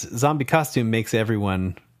because zombie costume makes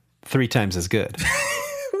everyone 3 times as good.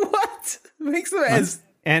 What makes them as?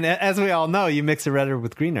 And as we all know, you mix a red herb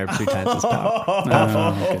with green herb 3 times as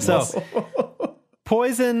powerful. So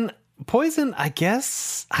poison Poison, I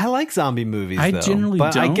guess. I like zombie movies, I though, generally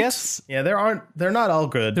but I don't. guess, Yeah, they're not all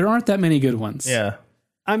good. There aren't that many good ones. Yeah.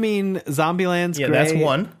 I mean, Zombieland's Yeah, great. that's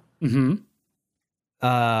one.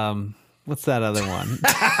 What's that other one?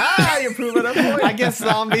 You're proving up point. I guess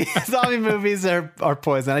zombie movies are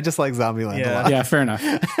Poison. I just like Zombieland a Yeah. lot. Yeah, fair enough.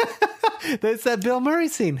 It's that Bill Murray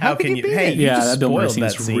scene. How can you beat Hey, it? you Yeah, just that Bill Murray spoiled scene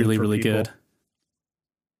that is scene really, for really people. good.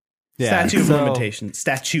 Yeah, Statute of so- limitation.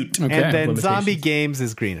 Statute. Okay. And then Limitations. Zombie Games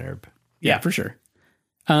is Green Herb. Yeah, for sure.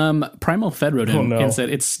 Primal Fed wrote in Oh, no. and said,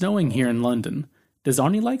 it's snowing here in London. Does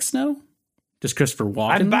Arnie like snow? Does Christopher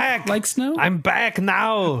Walken I'm back. like snow? I'm back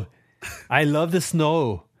now. I love the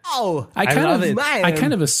snow. Oh, I kind love of, it. I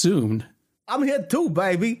kind of assumed I'm here too,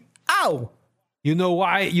 baby. Ow. You know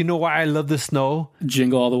why? You know why I love the snow?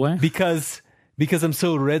 Jingle All the Way. Because I'm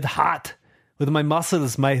so red hot with my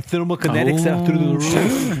muscles. My thermal kinetics are through the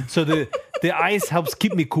roof. So the ice helps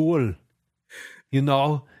keep me cool. You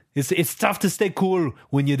know, it's tough to stay cool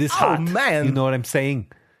when you're this hot. man. You know what I'm saying?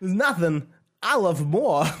 There's nothing I love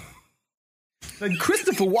more than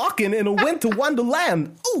Christopher Walken in a winter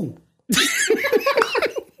wonderland. Ooh.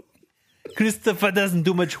 Christopher doesn't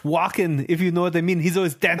do much walking, if you know what I mean. He's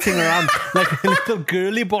always dancing around like a little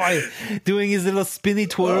girly boy, doing his little spinny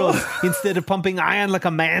twirls instead of pumping iron like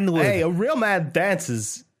a man would. Hey, a real man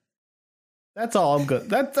dances. That's all I'm good.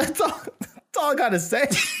 That's all I gotta say.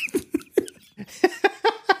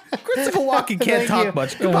 Christopher Walken can't Thank talk you.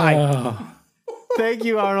 much. Goodbye. Thank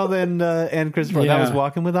you, Arnold and Christopher. Yeah. That was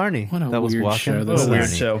Walking with Arnie. What a that was weird Walking show with this What a weird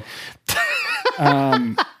is. show.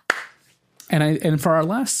 And for our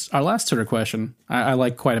last Twitter question, I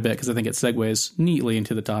like quite a bit because I think it segues neatly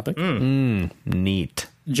into the topic. Neat.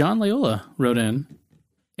 John Loyola wrote in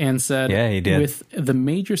and said, Yeah, he did. With the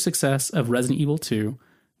major success of Resident Evil 2,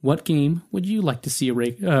 what game would you like to see a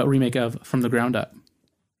remake of from the ground up?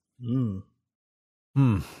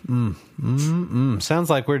 Sounds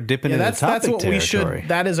like we're dipping into That's topic what territory. we should.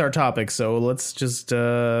 That is our topic. So let's just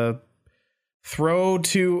throw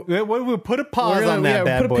to. We'll put a pause We're gonna- on that yeah,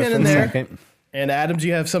 bad put a boy pin for in a there. second. And Adam, do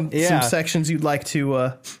you have some sections you'd like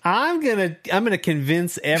to? I'm gonna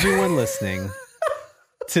convince everyone listening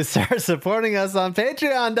to start supporting us on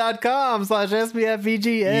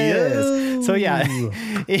patreon.com/SBFVGS. So yeah,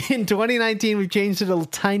 in 2019, we've changed it a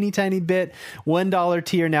tiny bit. $1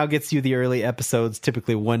 tier now gets you the early episodes,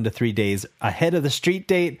 typically 1 to 3 days ahead of the street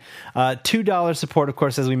date. $2 support, of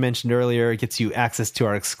course, as we mentioned earlier, gets you access to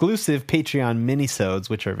our exclusive Patreon minisodes,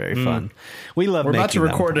 which are very fun. We love We're making about to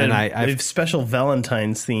record them. a special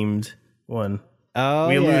Valentine's themed one. Oh,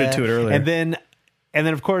 We alluded to it earlier. And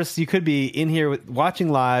then, of course, you could be in here watching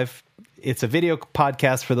live. It's a video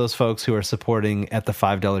podcast for those folks who are supporting at the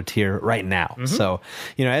 $5 tier right now. So,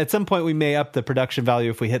 at some point we may up the production value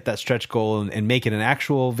if we hit that stretch goal and make it an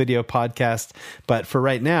actual video podcast. But for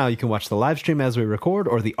right now, you can watch the live stream as we record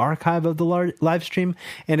or the archive of the live stream.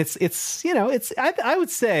 And I would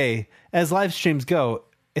say as live streams go,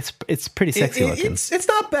 it's pretty sexy looking. It's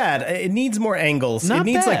not bad. It needs more angles. Not it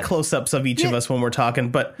needs bad. like close-ups of each of us when we're talking.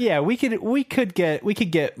 But Yeah, we could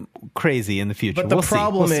get crazy in the future. But the We'll see.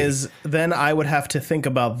 problem We'll see. is, then I would have to think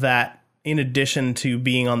about that in addition to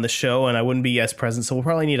being on the show, and I wouldn't be as present. So we'll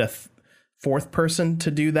probably need a fourth person to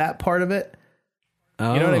do that part of it. You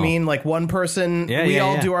know what I mean? Like one person, we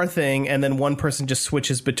all do our thing, and then one person just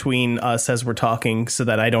switches between us as we're talking so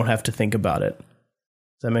that I don't have to think about it. Does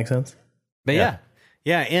that make sense? But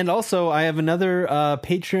yeah, and also I have another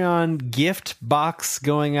Patreon gift box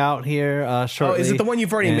going out here shortly. Oh, is it the one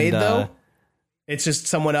you've already made though? It's just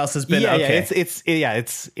someone else has been. Okay. It's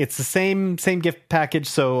the same gift package.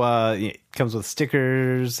 So it comes with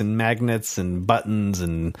stickers and magnets and buttons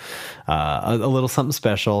and a little something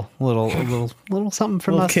special, a little something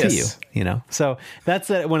from Little us kiss. to you. So that's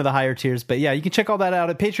one of the higher tiers. But yeah, you can check all that out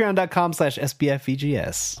at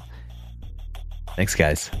patreon.com/SBFVGS. Thanks,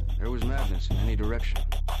 guys. There was madness in any direction.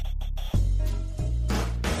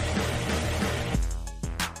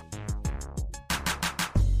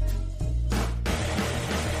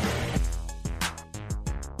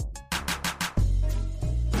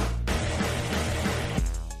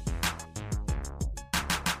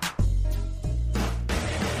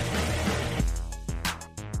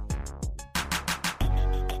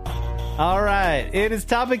 All right, it is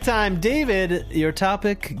topic time. David, your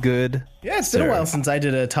topic, good. Yeah, it's been a while since I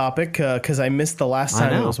did a topic because I missed the last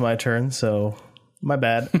time it was my turn, so my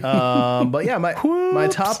bad. But yeah, my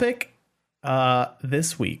topic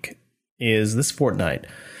this week is this fortnight.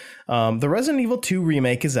 The Resident Evil 2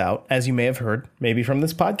 remake is out, as you may have heard, maybe from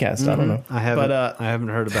this podcast. I don't know. I haven't. But I haven't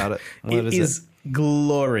heard about it. What it is is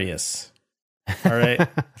glorious. All right.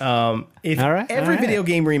 If All right, every video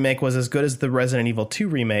game remake was as good as the Resident Evil 2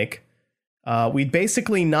 remake, we'd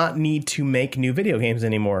basically not need to make new video games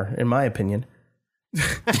anymore, in my opinion.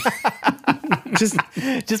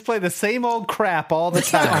 Just play the same old crap all the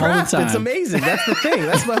time. All the time. It's amazing. That's the thing.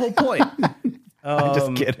 That's my whole point. I'm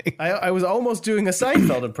just kidding. I was almost doing a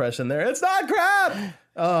Seinfeld impression there. It's not crap.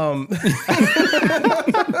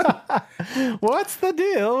 What's the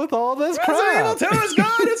deal with all this Resident crap? Evil 2 is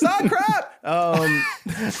good. It's not crap.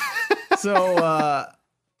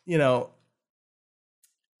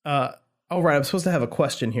 All right, I'm supposed to have a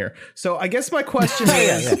question here. So I guess my question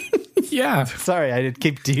is, Yeah. Sorry, I did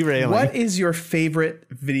keep derailing. what is your favorite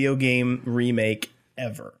video game remake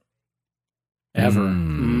ever? Ever.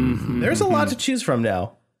 There's a lot to choose from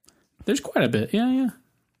now. There's quite a bit. Yeah.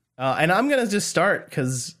 And I'm going to just start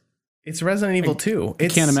because it's Resident Evil 2. I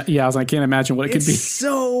can't imagine what it could be. It's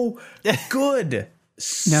so good.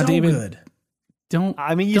 So David, good. Don't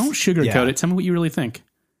you sugarcoat it. Tell me what you really think.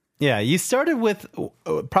 Yeah, you started with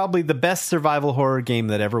probably the best survival horror game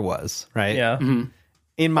that ever was, right? Yeah.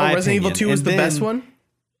 In my Resident opinion. Evil 2 was And the then- best one?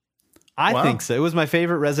 I Wow. think so. It was my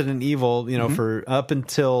favorite Resident Evil, for up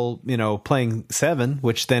until, playing 7,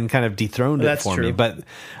 which then kind of dethroned That's it for true. me. But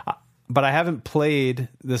I haven't played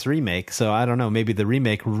this remake, so I don't know. Maybe the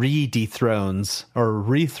remake rethrones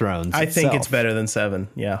I think it's better than 7.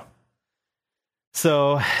 Yeah.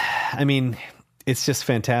 So, I mean, it's just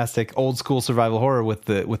fantastic. Old school survival horror with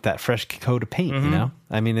that fresh coat of paint, you know?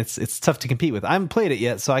 I mean, it's tough to compete with. I haven't played it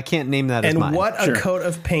yet, so I can't name that as And mine. what Sure. a coat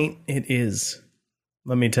of paint it is.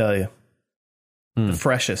 Let me tell you. The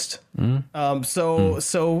freshest.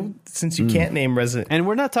 So since you can't name Resident And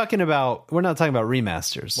we're not talking about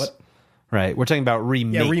remasters. What? Right. We're talking about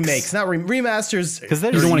remakes. remakes, not remasters. Because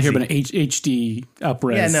You don't want to hear about an HD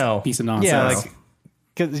upres Yeah, no. piece of nonsense. Yeah, like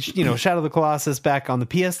because Shadow of the Colossus back on the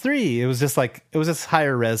PS3, it was just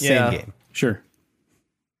higher res Yeah. same game. Sure.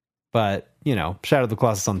 But Shadow of the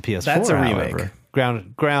Colossus on the PS4, That's a remake. however,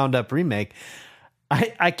 ground up remake.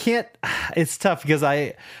 I can't. It's tough because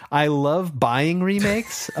I love buying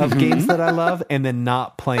remakes of games that I love and then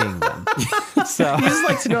not playing them. So You just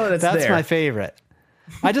like to know that it's that's there. my favorite.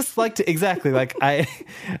 I just like to exactly like I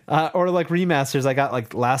or like remasters. I got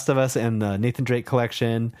like Last of Us and the Nathan Drake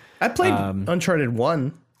collection. I played Uncharted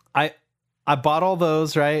 1. I bought all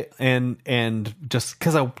those, right, and just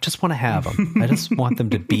because I just want to have them. I just want them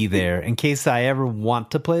to be there in case I ever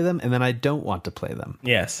want to play them, and then I don't want to play them.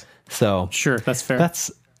 Yes. So Sure. That's fair.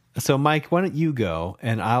 So, Mike, why don't you go,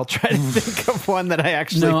 and I'll try to think of one that I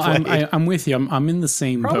actually No, played. I'm with you. I'm in the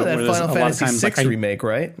same Probably boat. that Where there's Final a lot of Fantasy times 6 like remake,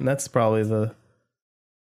 right? And that's probably the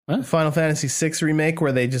What? Final Fantasy 6 remake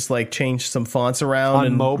where they just like changed some fonts around On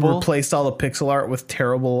and mobile? replaced all the pixel art with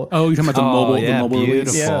terrible. Oh, you're talking about the Oh, mobile, yeah, the mobile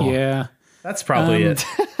release. beautiful. Yeah. That's probably it.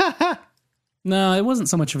 No, it wasn't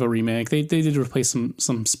so much of a remake. They did replace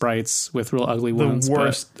some sprites with real ugly The ones. but-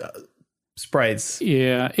 worst sprites.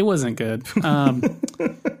 Yeah, it wasn't good.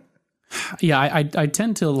 Yeah, I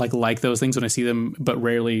tend to like those things when I see them, but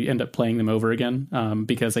rarely end up playing them over again.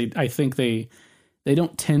 Because I think they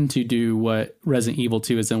don't tend to do what Resident Evil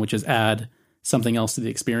 2 has done, which is add something else to the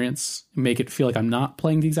experience, make it feel like I'm not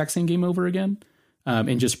playing the exact same game over again,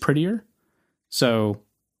 and just prettier. So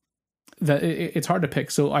that it's hard to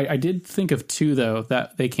pick. So I did think of 2 though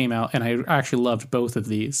that they came out, and I actually loved both of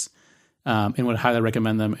these. And would highly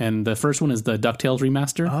recommend them. And the first one is the DuckTales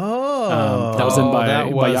remaster. That was done by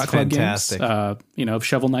Yacht Club fantastic. Games,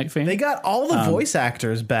 Shovel Knight fame. They got all the voice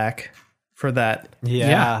actors back for that.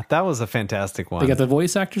 yeah, that was a fantastic one. They got the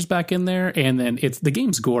voice actors back in there, and then the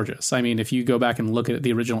game's gorgeous. I mean, if you go back and look at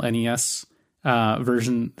the original NES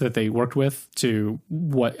version that they worked with to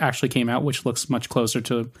what actually came out, which looks much closer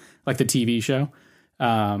to like the TV show,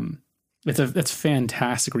 it's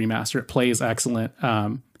fantastic remaster. It plays excellent.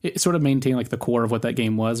 It sort of maintained like the core of what that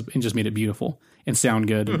game was and just made it beautiful and sound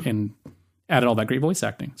good and added all that great voice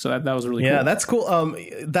acting. So that was really cool. Yeah, that's cool.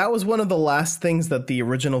 That was one of the last things that the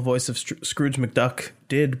original voice of Scrooge McDuck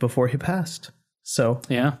did before he passed. So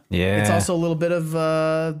Yeah. yeah, it's also a little bit of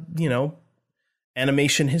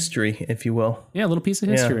animation history, if you will. Yeah, a little piece of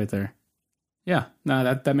history right there. Yeah,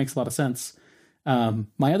 no, that makes a lot of sense.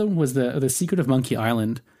 My other one was the Secret of Monkey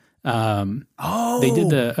Island. They did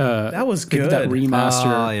that was they did that good.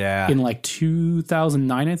 remaster Oh, yeah. in like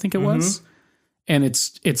 2009, I think it was. And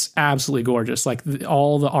it's absolutely gorgeous. Like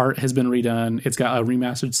all the art has been redone. It's got a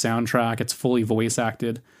remastered soundtrack. It's fully voice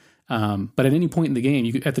acted. But at any point in the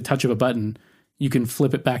game, at the touch of a button, you can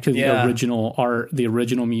flip it back to the original art, the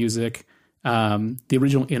original music, the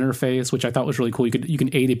original interface, which I thought was really cool. You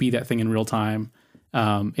can A to B that thing in real time.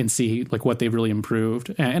 And see like what they've really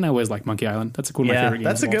improved. And I always like Monkey Island. That's one of my favorite games.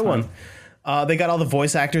 That's a of all good time. one. They got all the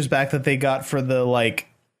voice actors back that they got for the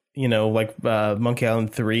Monkey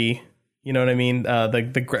Island 3 You know what I mean?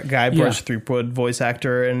 Guy Brush Threepwood voice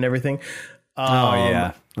actor and everything.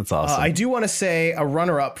 That's awesome. I do want to say a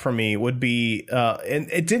runner-up for me would be, and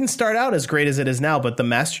it didn't start out as great as it is now, but the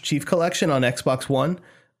Master Chief Collection on Xbox One,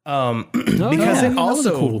 because it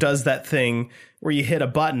also does that thing where you hit a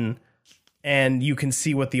button and you can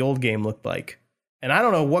see what the old game looked like. And I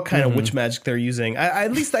don't know what kind of witch magic they're using.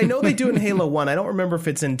 At least I know they do it in Halo 1. I don't remember if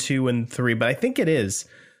it's in 2 and 3, but I think it is.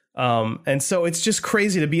 And so it's just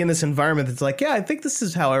crazy to be in this environment that's like, yeah, I think this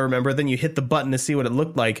is how I remember. Then you hit the button to see what it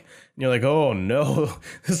looked like. And you're like, oh no,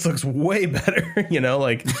 this looks way better. You know,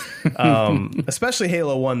 like, especially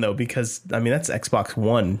Halo 1 though, because I mean, that's Xbox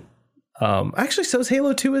One. Actually, so is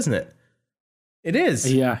Halo 2, isn't it? It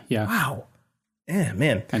is. Yeah. Wow. Yeah,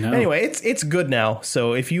 man. I know. Anyway, it's good now.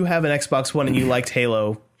 So if you have an Xbox One and you liked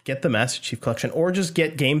Halo, get the Master Chief Collection or just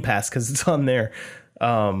get Game Pass because it's on there.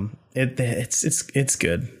 It's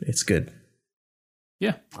good. It's good.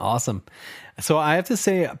 Yeah. Awesome. So I have to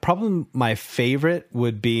say, probably my favorite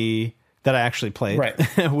would be that I actually played. Right.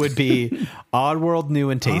 would be Oddworld New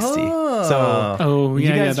and Tasty. Oh, you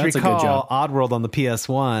guys that's recall a good job. Oddworld on the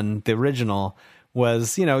PS1, the original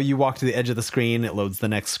was, you walk to the edge of the screen, it loads the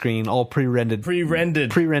next screen, all pre-rendered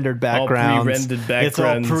backgrounds. It's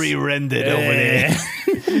all pre-rendered over there.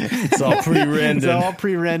 It's all pre-rendered. It's all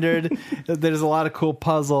pre-rendered. There's a lot of cool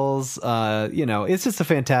puzzles. It's just a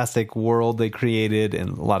fantastic world they created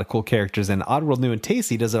and a lot of cool characters. And Oddworld New and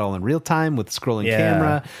Tasty does it all in real time with scrolling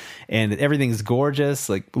camera, and everything's gorgeous.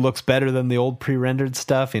 Like, looks better than the old pre-rendered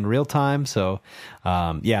stuff in real time. So,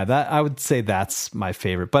 that I would say that's my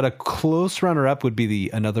favorite. But a close runner-up would be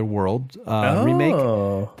the Another World remake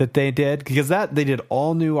that they did, because they did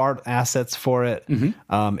all new art assets for it.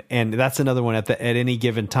 And that's another one at any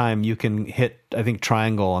given time you can hit, I think,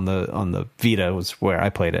 triangle on the Vita was where I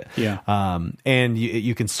played it. And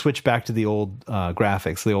you can switch back to the old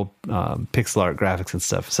graphics, the old pixel art graphics and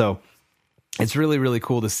stuff. So it's really, really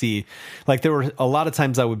cool to see. Like, there were a lot of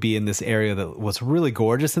times I would be in this area that was really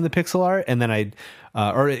gorgeous in the pixel art, and then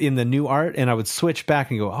or in the new art, and I would switch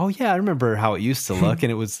back and go, oh yeah, I remember how it used to look,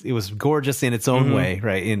 and it was gorgeous in its own way,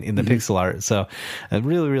 right, in the pixel art. So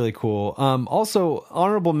really, really cool. Also,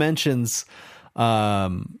 honorable mentions,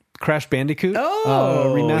 Crash Bandicoot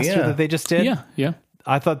remaster that they just did. Yeah.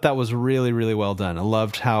 I thought that was really, really well done. I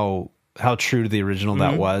loved how true to the original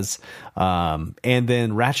that was. And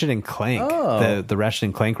then Ratchet and Clank, the Ratchet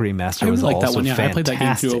and Clank remaster was like also that one. Yeah, fantastic. I played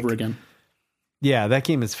that game too over again. Yeah, that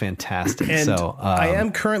game is fantastic. And so I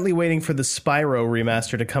am currently waiting for the Spyro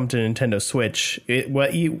remaster to come to Nintendo Switch.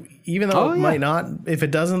 Even though it might not, if it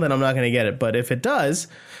doesn't, then I'm not going to get it. But if it does,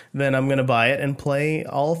 then I'm going to buy it and play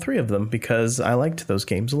all three of them because I liked those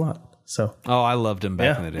games a lot. So I loved them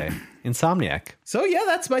back in the day. Insomniac. So yeah,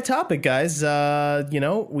 that's my topic, guys.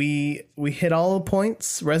 We hit all the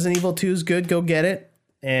points. Resident Evil 2 is good. Go get it.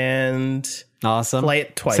 And awesome. Play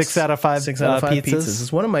it twice. 6 out of 5 pizzas.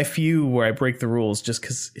 It's one of my few where I break the rules just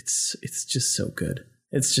because it's just so good.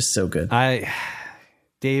 It's just so good.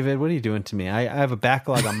 David, what are you doing to me? I have a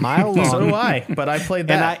backlog a mile long. So do I, but I played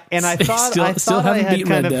that. And I thought still I haven't had beat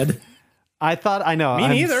kind Red of. Dead. Me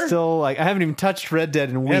neither. Still, like, I haven't even touched Red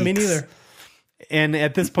Dead in weeks. Yeah, me neither. And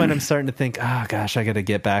at this point, I'm starting to think, oh gosh, I got to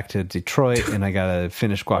get back to Detroit, and I got to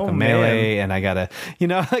finish Guacamelee, and I got to,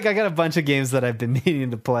 I got a bunch of games that I've been meaning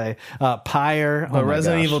to play. Pyre, but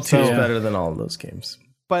Resident Evil 2 is better than all of those games.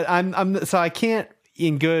 But so I can't,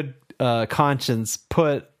 in good conscience,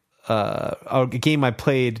 put a game I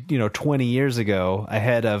played, 20 years ago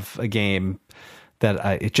ahead of a game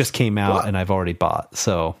that it just came out and I've already bought.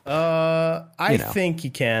 So I think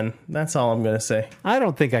you can. That's all I'm going to say. I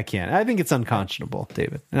don't think I can. I think it's unconscionable,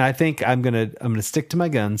 David. And I think I'm going to stick to my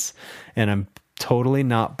guns, and I'm totally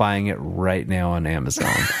not buying it right now on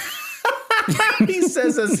Amazon. He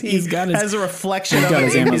says as he's got as a reflection he's of got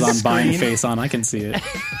his Amazon screen. buying face on. I can see it.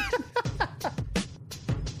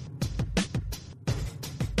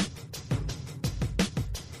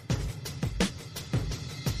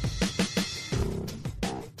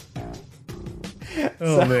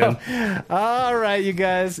 Oh, man. All right, you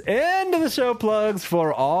guys. End of the show plugs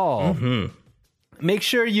for all. Make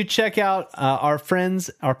sure you check out our friends,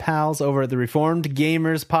 our pals over at the Reformed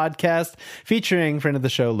Gamers podcast, featuring friend of the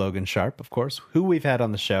show, Logan Sharp, of course, who we've had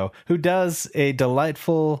on the show, who does a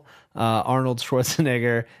delightful Arnold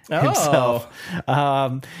Schwarzenegger himself.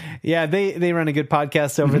 They run a good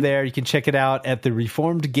podcast over there. You can check it out at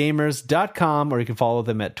thereformedgamers.com, or you can follow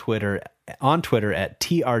them on Twitter at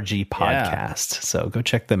TRG Podcast. So go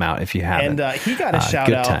check them out if you haven't. And he got a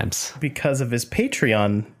shout out times. because of his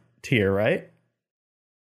Patreon tier, right?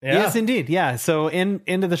 Yeah. Yes, indeed. Yeah. So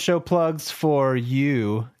into the show plugs for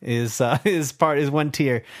you is one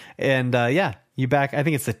tier, and you back. I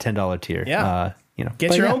think it's a $10 tier. Yeah. Get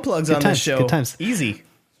But your own plugs good on times, this show. Good times. Easy.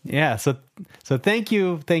 Yeah. So thank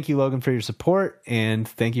you, Logan, for your support, and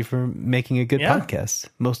thank you for making a good podcast.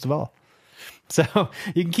 Most of all. So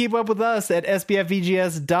you can keep up with us at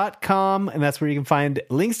sbfvgs.com, and that's where you can find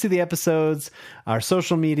links to the episodes, our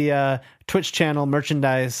social media, Twitch channel,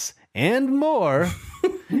 merchandise, and more.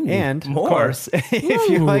 And more. Of course,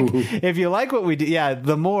 if you like what we do,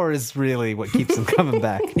 the more is really what keeps them coming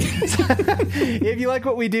back. If you like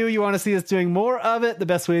what we do, you want to see us doing more of it, the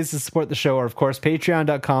best ways to support the show are, of course,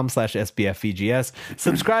 patreon.com/sbfvgs,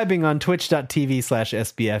 subscribing on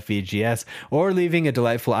twitch.tv/sbfvgs, or leaving a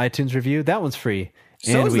delightful iTunes review. That one's free.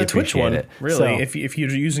 So is the Twitch one, it. really, So, if you're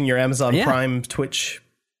using your Amazon Prime Twitch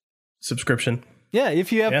subscription. yeah,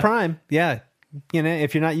 if you have Prime,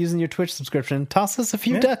 if you're not using your Twitch subscription, toss us a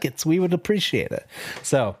few ducats. We would appreciate it.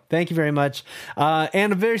 So thank you very much.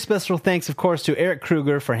 And a very special thanks, of course, to Eric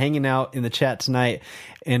Kruger for hanging out in the chat tonight,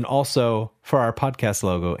 and also for our podcast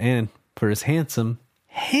logo and for his handsome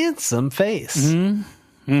face. And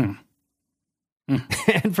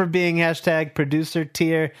for being #producer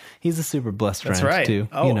tier. He's a super blessed friend. That's right. Too.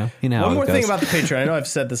 Oh, you know how one it more goes. thing about the Patreon. I know I've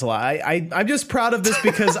said this a lot. I'm just proud of this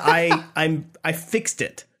because I fixed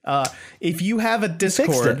it. If you have a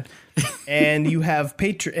Discord and you have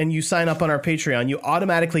and you sign up on our Patreon, you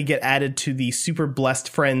automatically get added to the Super Blessed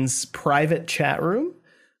Friends private chat room.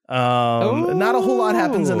 Not a whole lot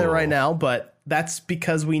happens in there right now, but that's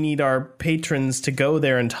because we need our patrons to go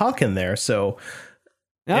there and talk in there. So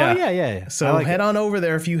yeah. So head on over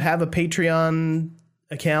there if you have a Patreon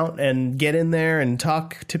account and get in there and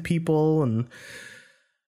talk to people and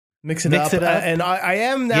mix it up. And I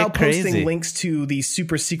am now posting links to the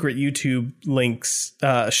super secret YouTube links,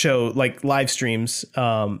 show like live streams,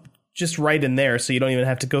 just right in there. So you don't even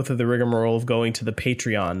have to go through the rigmarole of going to the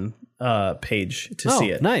Patreon page to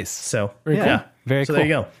see it. Nice. So Very cool. Very so cool. there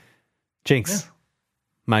you go. Jinx.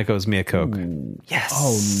 Mike owes me a Coke. Yes.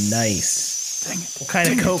 Oh, nice. Dang it. What kind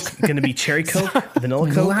of Coke? Going to be cherry Coke?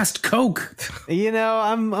 Vanilla Coke? Last Coke.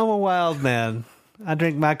 I'm a wild man. I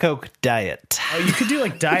drink my Coke Diet. Oh, you could do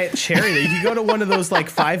like Diet Cherry. You could go to one of those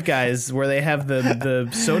like Five Guys where they have the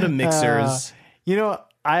soda mixers.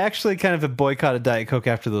 I actually kind of boycotted Diet Coke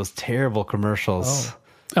after those terrible commercials.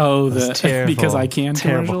 Because I can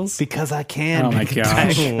commercials? Because I can. Oh my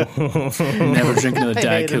gosh. Never drink another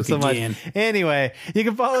Diet Coke again. Anyway, you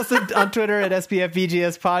can follow us on Twitter at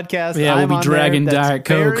SBFVGS Podcast. Yeah, we'll be dragging Diet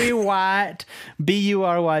Coke. Barry White,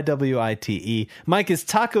 BURYWITE. Mike is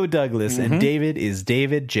Taco Douglas, and David is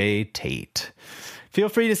David J. Tate. Feel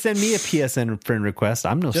free to send me a PSN friend request.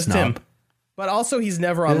 I'm no just snob. him. But also he's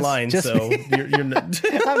never online, so you're not.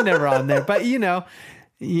 I'm never on there, but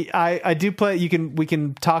I do play. We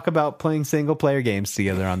can talk about playing single player games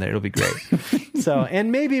together on there. It'll be great. So,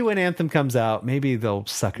 and maybe when Anthem comes out, maybe they'll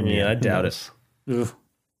sucker me in. I doubt it. Ugh.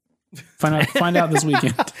 Find out this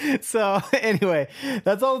weekend. So anyway,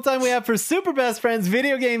 that's all the time we have for Super Best Friends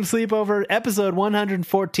Video Game Sleepover, episode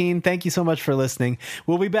 114. Thank you so much for listening.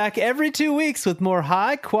 We'll be back every 2 weeks with more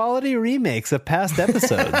high quality remakes of past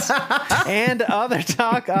episodes and other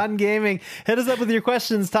talk on gaming. Hit us up with your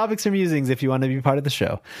questions, topics, or musings if you want to be part of the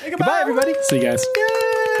show. Hey, goodbye, everybody. See you guys.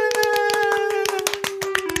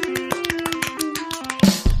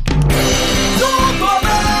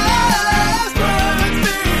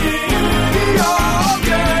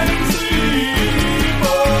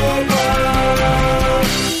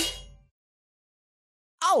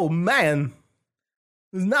 Oh man,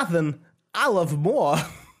 there's nothing I love more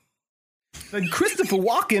than Christopher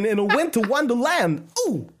Walken in A Winter Wonderland.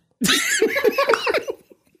 Ooh.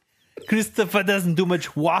 Christopher doesn't do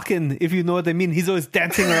much walking, if you know what I mean. He's always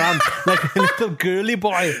dancing around like a little girly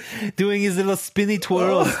boy, doing his little spinny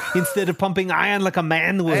twirls instead of pumping iron like a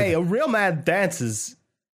man would. Hey, a real man dances.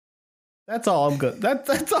 That's all I'm good.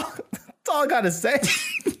 That's all I gotta say.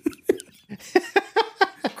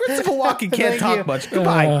 Christopher Walken can't talk much.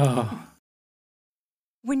 Goodbye.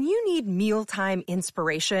 When you need mealtime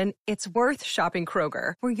inspiration, it's worth shopping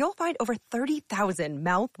Kroger, where you'll find over 30,000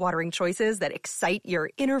 mouth-watering choices that excite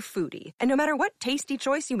your inner foodie. And no matter what tasty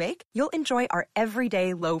choice you make, you'll enjoy our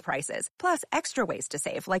everyday low prices, plus extra ways to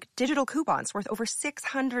save, like digital coupons worth over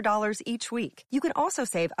 $600 each week. You can also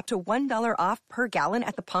save up to $1 off per gallon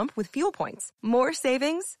at the pump with fuel points. More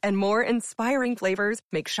savings and more inspiring flavors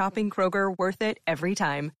make shopping Kroger worth it every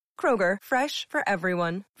time. Kroger, fresh for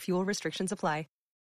everyone. Fuel restrictions apply.